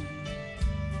kid.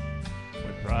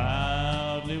 We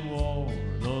proudly wore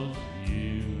those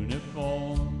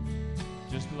uniforms,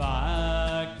 just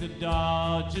like the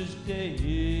Dodgers did.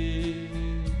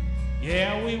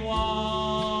 Yeah, we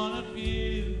won a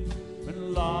few, but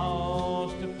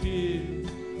lost a few.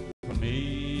 For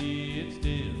me, it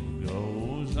still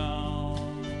goes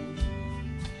on.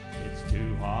 It's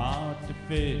too hot to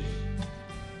fish,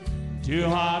 too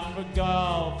hot for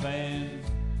golf, and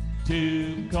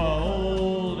too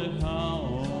cold at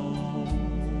home.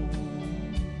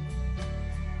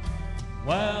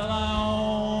 Well, I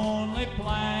only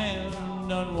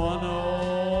planned on one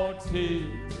or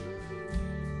two,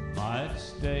 might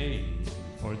stay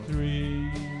for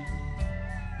three.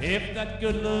 If that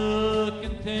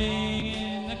good-looking thing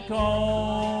in the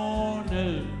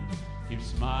corner keeps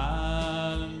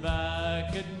smiling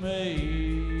back at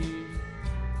me,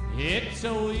 it's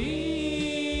so easy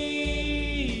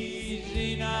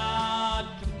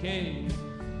not to care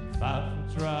about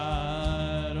what's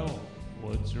right or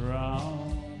what's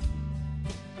wrong.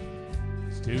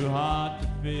 It's too hot to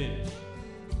fish,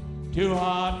 too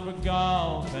hot for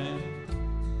golf, and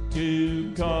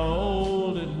too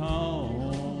cold at home.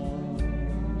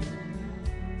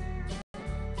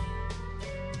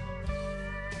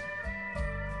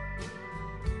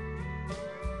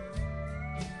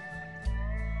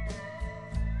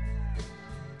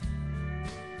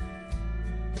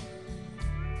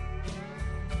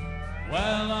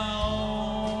 Well, I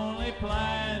only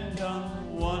plan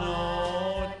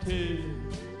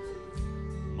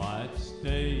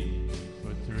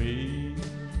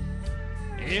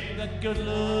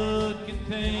good-looking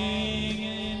thing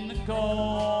in the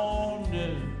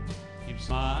corner keeps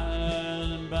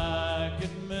smiling back at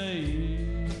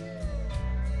me.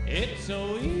 It's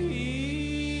so easy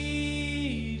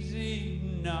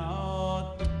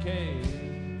not to care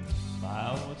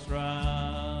about what's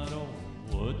right or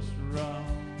what's wrong.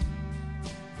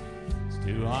 It's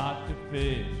too hot to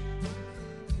fish,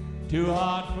 too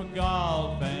hot for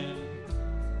golf, and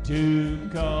too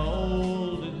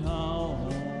cold at home.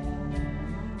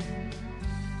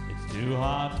 It's too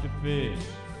hot to fish,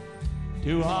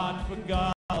 too hot for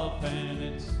golf, and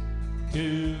it's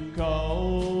too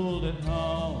cold at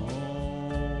home.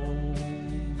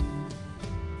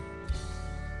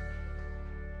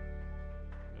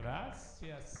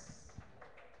 Gracias.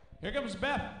 Here comes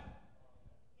Beth.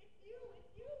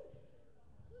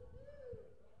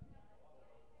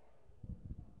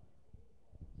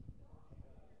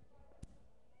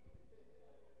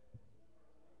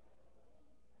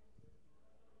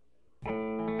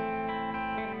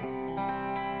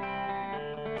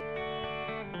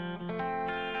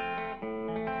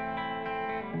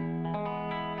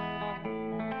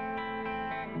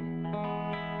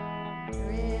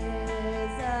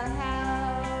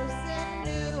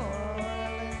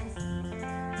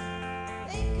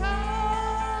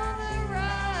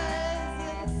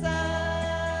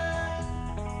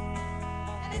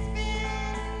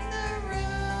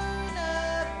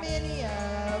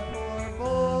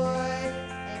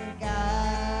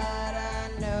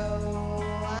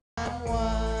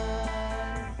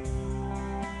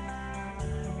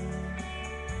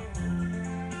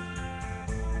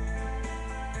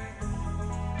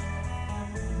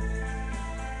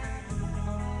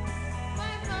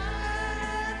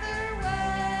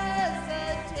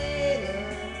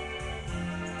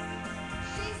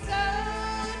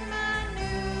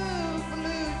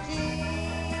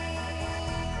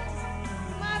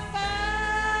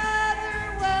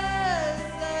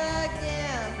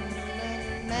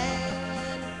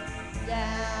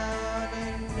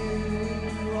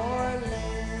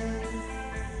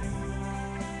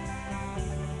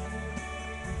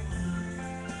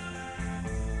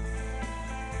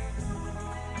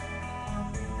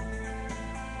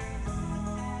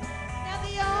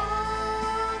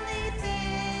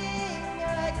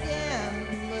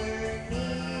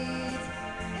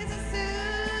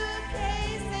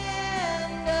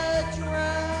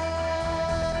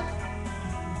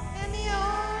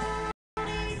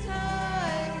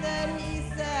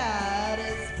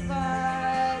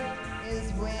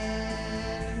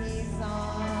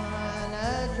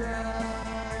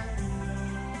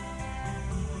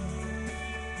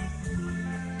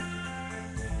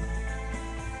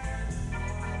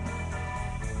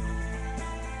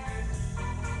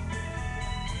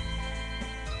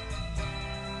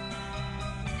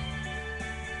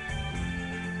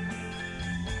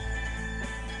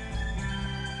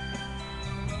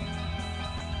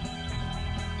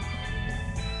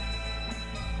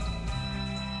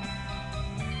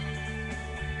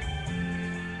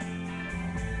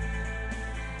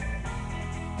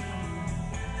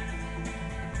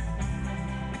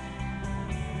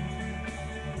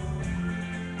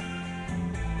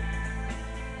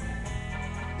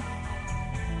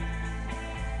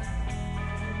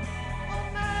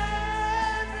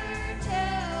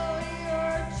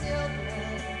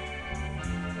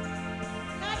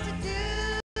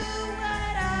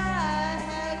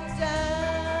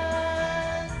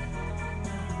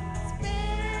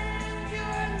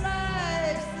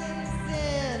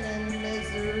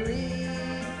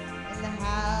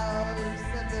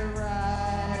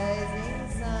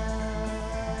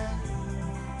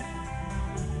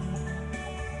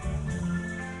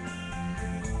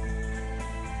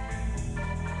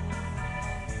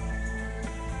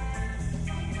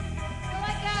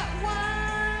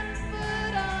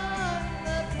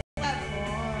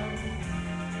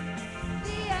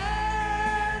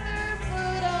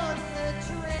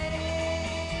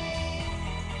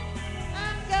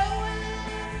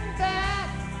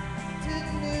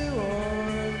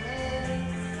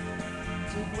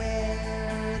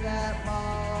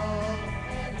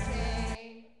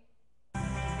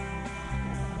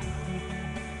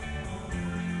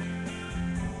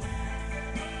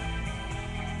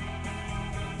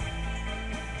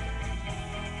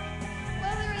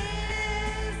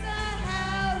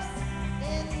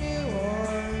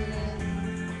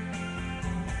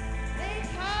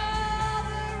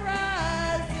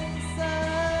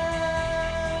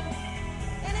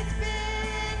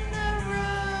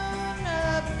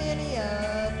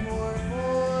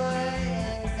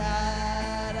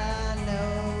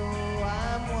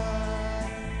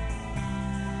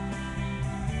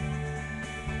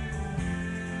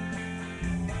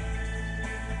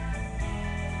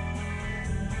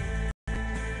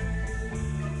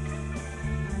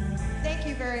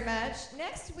 very much.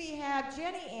 Next we have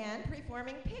Jenny Ann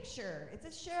performing Picture. It's a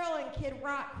Cheryl and Kid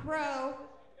Rock Crow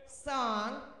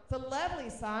song. It's a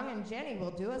lovely song, and Jenny will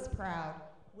do us proud.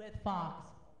 With Fox.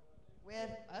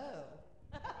 With, oh.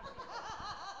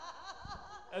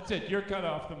 That's it. You're cut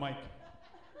off the mic.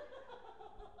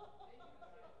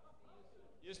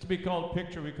 Used to be called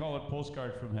Picture. We call it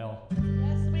Postcard from Hell.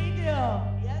 Yes, we do.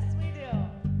 Yes, we do.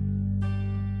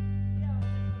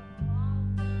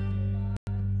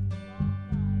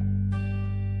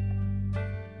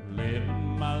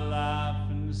 Living my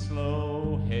life in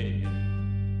slow hay.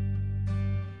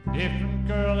 Different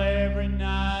girl every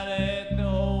night at the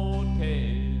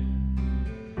hotel.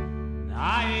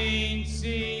 I ain't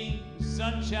seen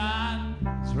sunshine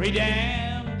 3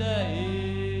 damn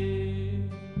days.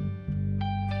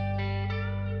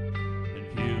 Been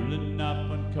fueling up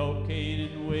on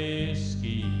cocaine and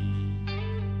whiskey.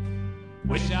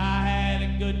 Wish I had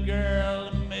a good girl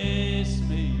to miss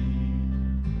me.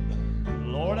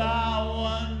 Lord, I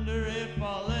wonder if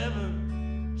I'll ever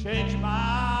change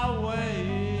my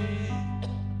ways.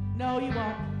 No, you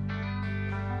won't.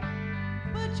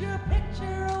 Put your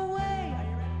picture away. Are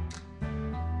you ready?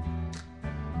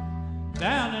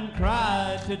 Down and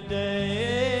cry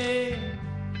today.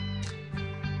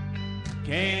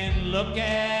 Can't look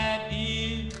at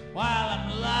you while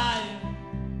I'm lying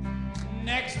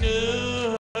next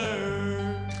to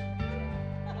her.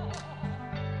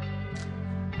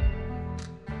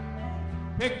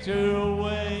 Picture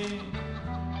away.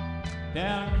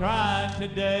 Down and cry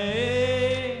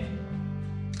today.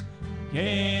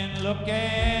 Can't look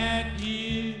at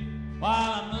you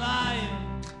while I'm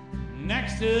lying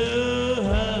next to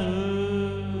her.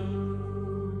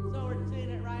 So we're saying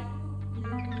it right.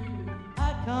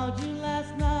 I called you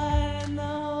last night in the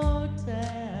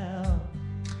hotel.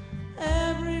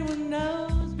 Everyone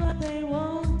knows, but they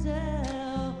won't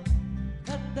tell.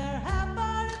 But their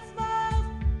half-hearted smiles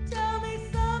tell me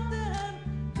something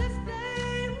just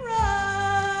ain't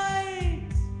right.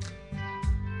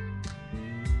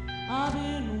 I've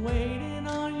been waiting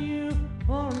on you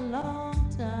for a long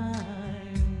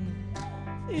time,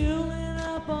 fueling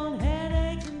up on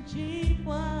headaches and cheap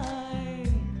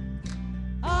wine.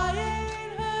 I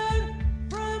ain't heard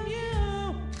from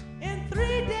you in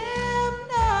 3 damn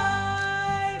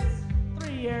nights.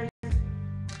 3 years.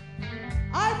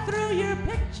 I threw your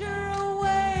picture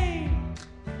away.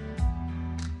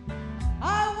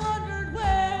 I wondered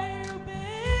where you've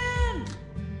been.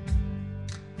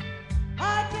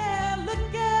 I can't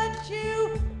look at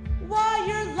you while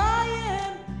you're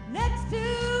lying next to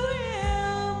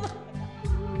him.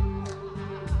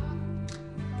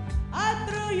 I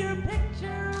threw your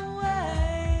picture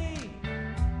away.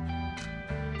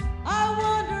 I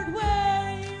wondered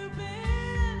where you've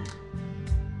been.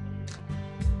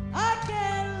 I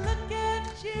can't look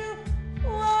at you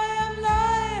while I'm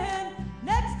lying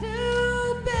next to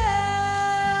Beth.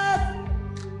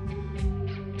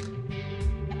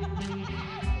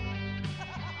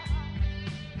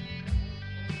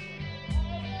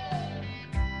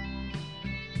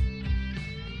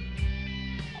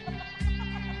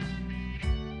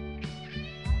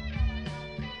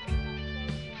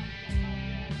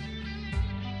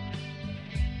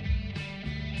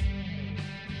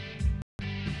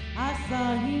 I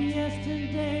saw you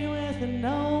yesterday with an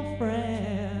old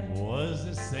friend. Was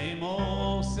the same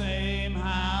old same,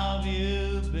 how have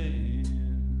you been?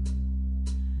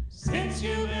 Since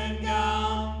you've been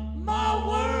gone, my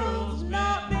world's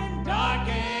not been dark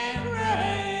and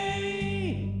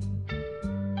gray.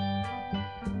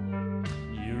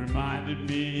 You reminded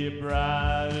me of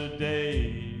brighter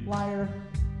days. Liar.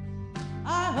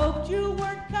 I hoped you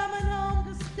weren't coming home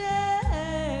to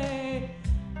stay.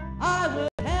 I was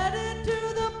headed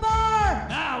to the bar.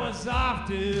 I was off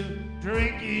to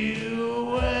drink you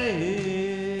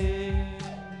away.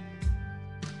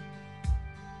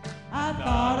 I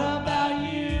thought about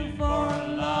you for a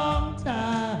long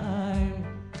time.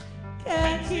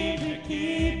 Can't seem to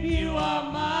keep you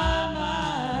on my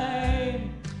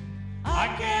mind. I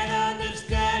can't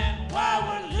understand why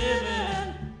we're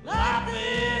living life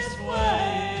this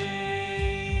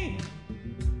way.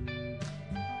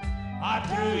 I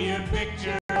threw your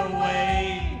picture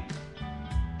away.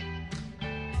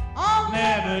 I'll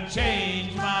Never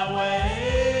change my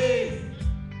ways.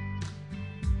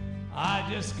 I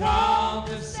just called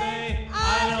to say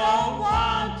I don't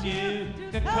want you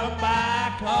to come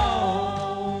back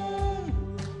home.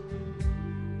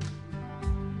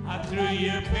 I threw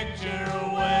your picture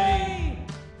away.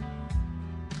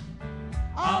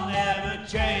 I'll never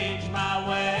change my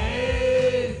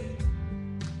ways.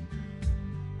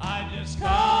 I just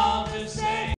called to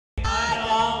say I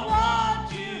don't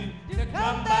want you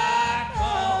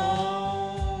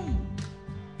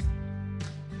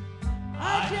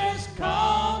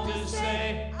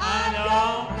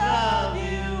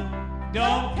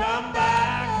don't come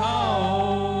back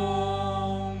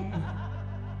home.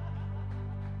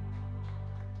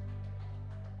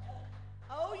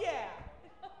 Oh, yeah.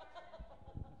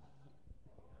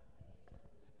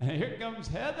 And here comes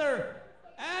Heather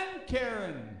and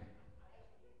Karen.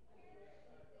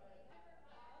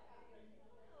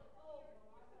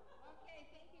 Okay,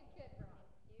 thank you, Kid Rock.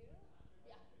 You?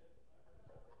 Yeah.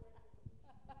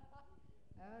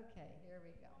 Okay, here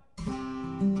we go.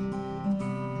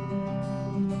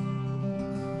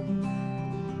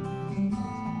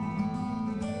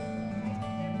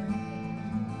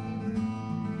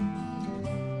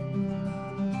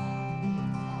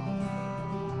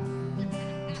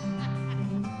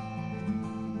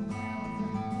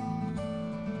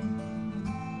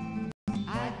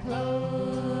 I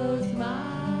close my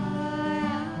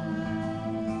eyes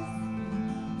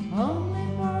only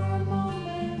for a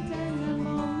moment, and the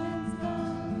moment's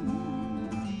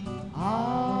gone.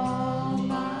 All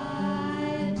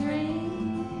my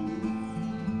dreams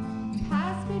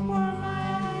pass before my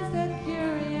eyes of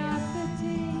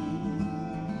curiosity.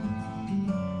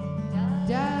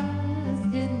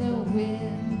 Dust in the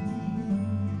wind.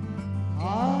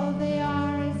 All they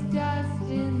are is dust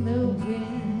in the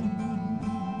wind.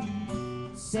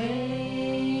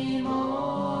 Same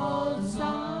old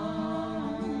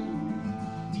song,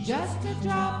 just a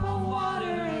drop of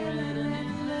water in an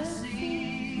endless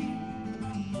sea.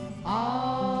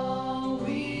 All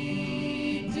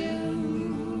we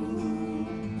do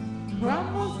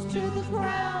crumbles to the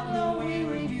ground, though we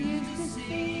refuse to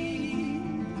see.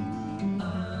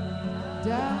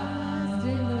 Dust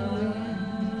in the wind.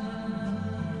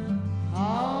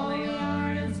 All we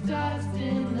are is dust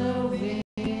in the wind.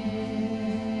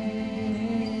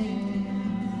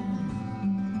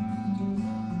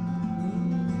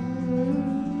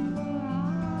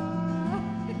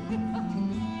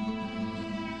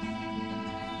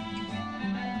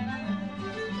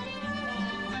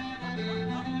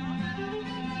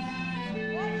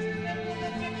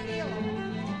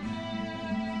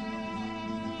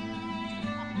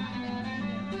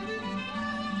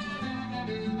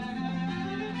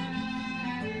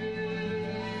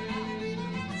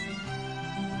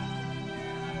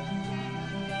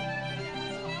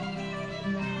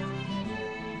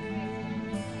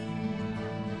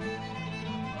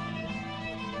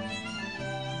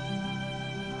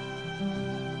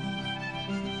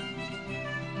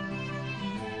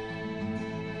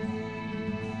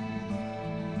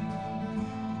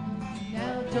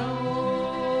 Now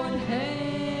don't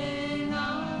hang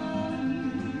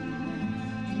on.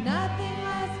 Nothing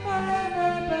lasts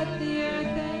forever but the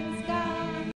earth and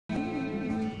sky.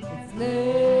 It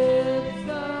slips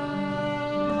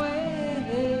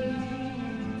away,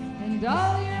 and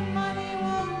all your money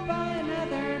won't buy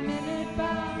another minute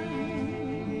by.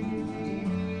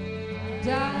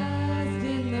 Dust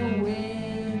in the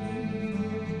wind.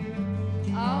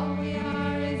 All we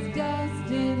are is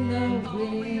dust in the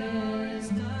wind.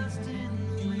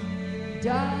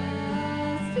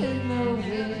 Dust in the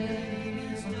wind.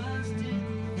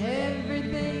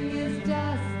 Everything is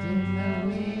dust in the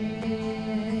wind.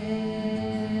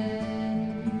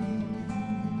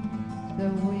 The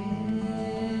wind.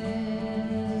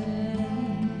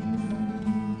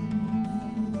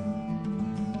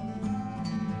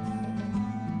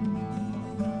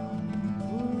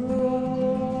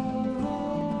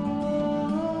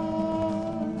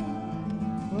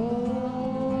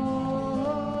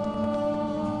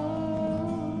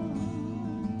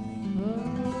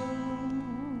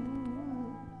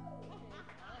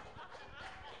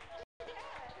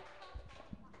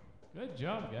 Good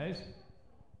job, guys.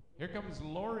 Here comes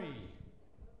Lori.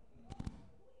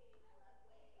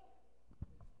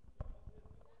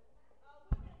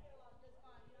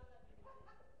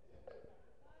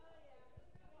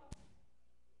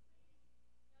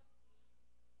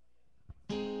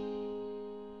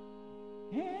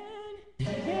 And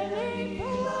anybody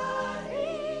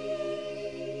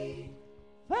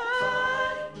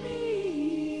find me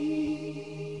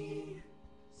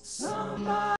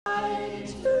somebody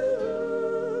to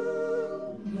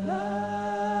love.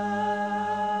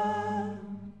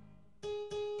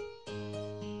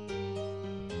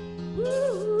 Ooh,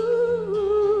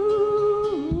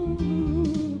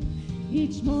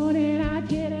 each morning I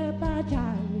get up, I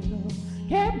dive,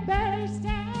 can't barely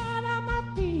stand on my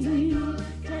feet.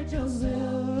 Take a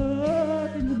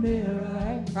look in the mirror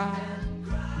and cry,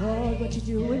 Lord, what you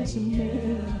doing to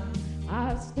me?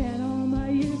 I've spent all my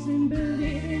years in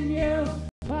believing you,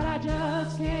 but I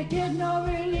just can't get no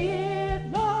relief.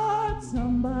 Lord,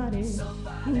 somebody,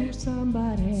 ooh,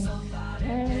 somebody,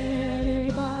 can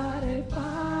anybody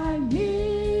find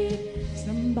me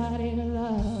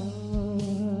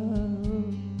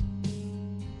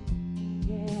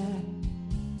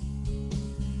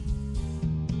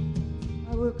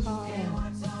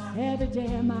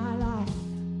day of my life.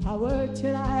 I work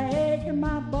till I ache in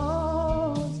my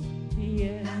bones. The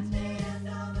end.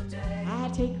 I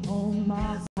take home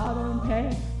my father and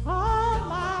pay on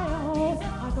my own.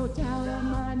 I go down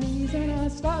on my knees and I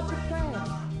start to pray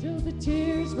till the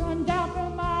tears run down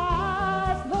from my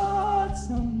eyes. Lord,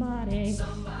 somebody,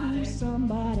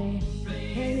 somebody,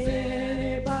 can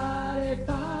anybody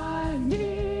find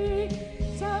me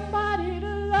somebody to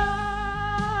love?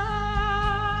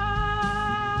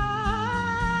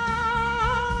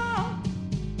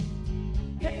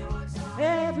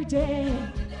 Every day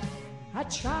I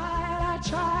tried,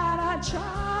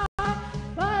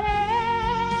 but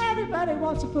everybody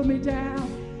wants to put me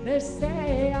down. They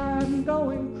say I'm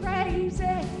going crazy.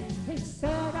 They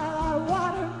said I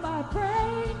water my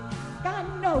brain.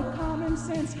 Got no common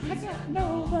sense. I got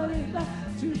nobody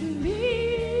left to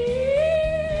believe.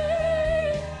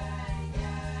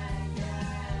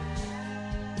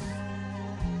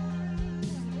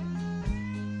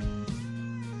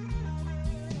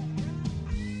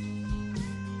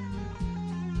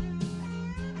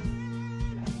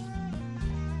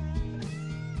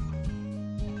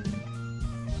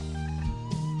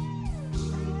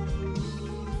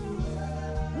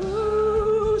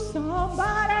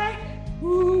 Somebody,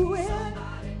 who will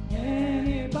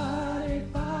anybody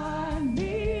find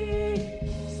me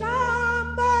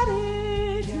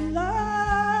somebody to love?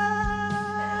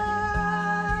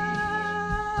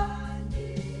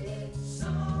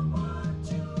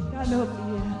 Got no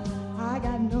fear, I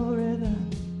got no rhythm.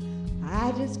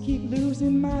 I just keep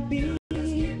losing my beat.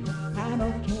 I'm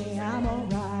okay, I'm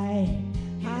alright.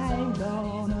 I ain't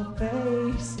gonna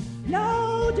face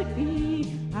no defeat.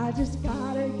 I just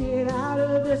gotta get out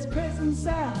of this prison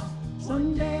cell.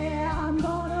 Someday I'm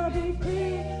gonna be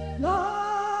free. Lord,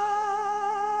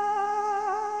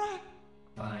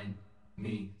 find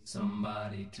me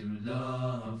somebody to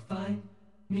love. Find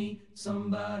me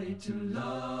somebody to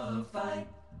love. Find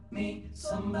me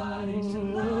somebody to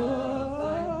love.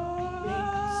 Find me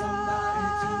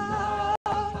somebody to love.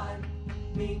 Find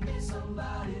me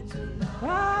somebody to love.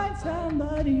 find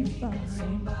somebody, find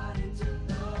Somebody to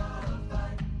love.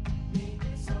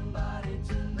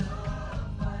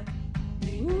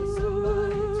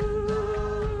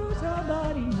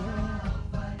 somebody, yeah.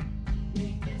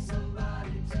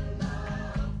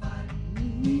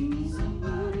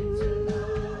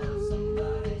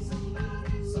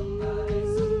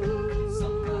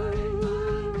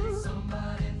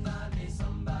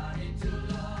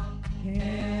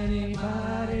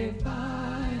 Anybody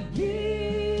find me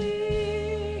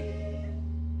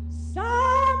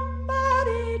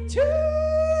somebody to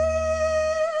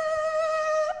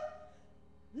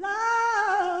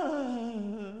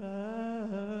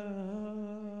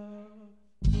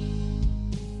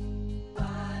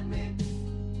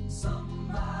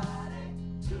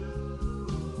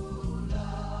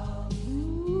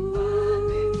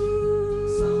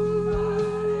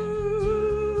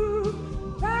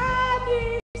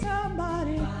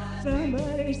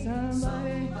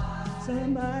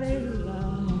somebody to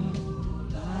love.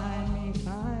 Find me,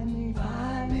 find me,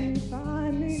 find me,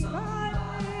 find me,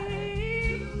 find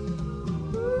me.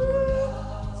 Ooh,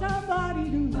 somebody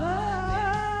to love.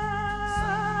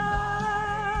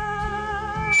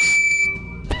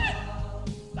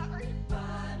 Sorry.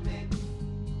 Find me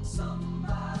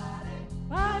somebody.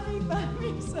 Find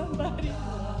me somebody to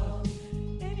love.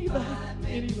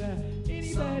 Anybody, find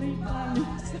me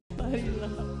somebody to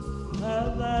love.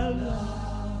 Love, love, love.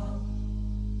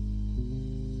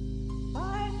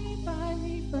 Find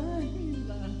me,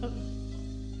 love.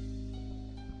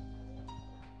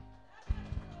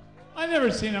 I've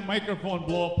never seen a microphone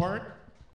blow apart.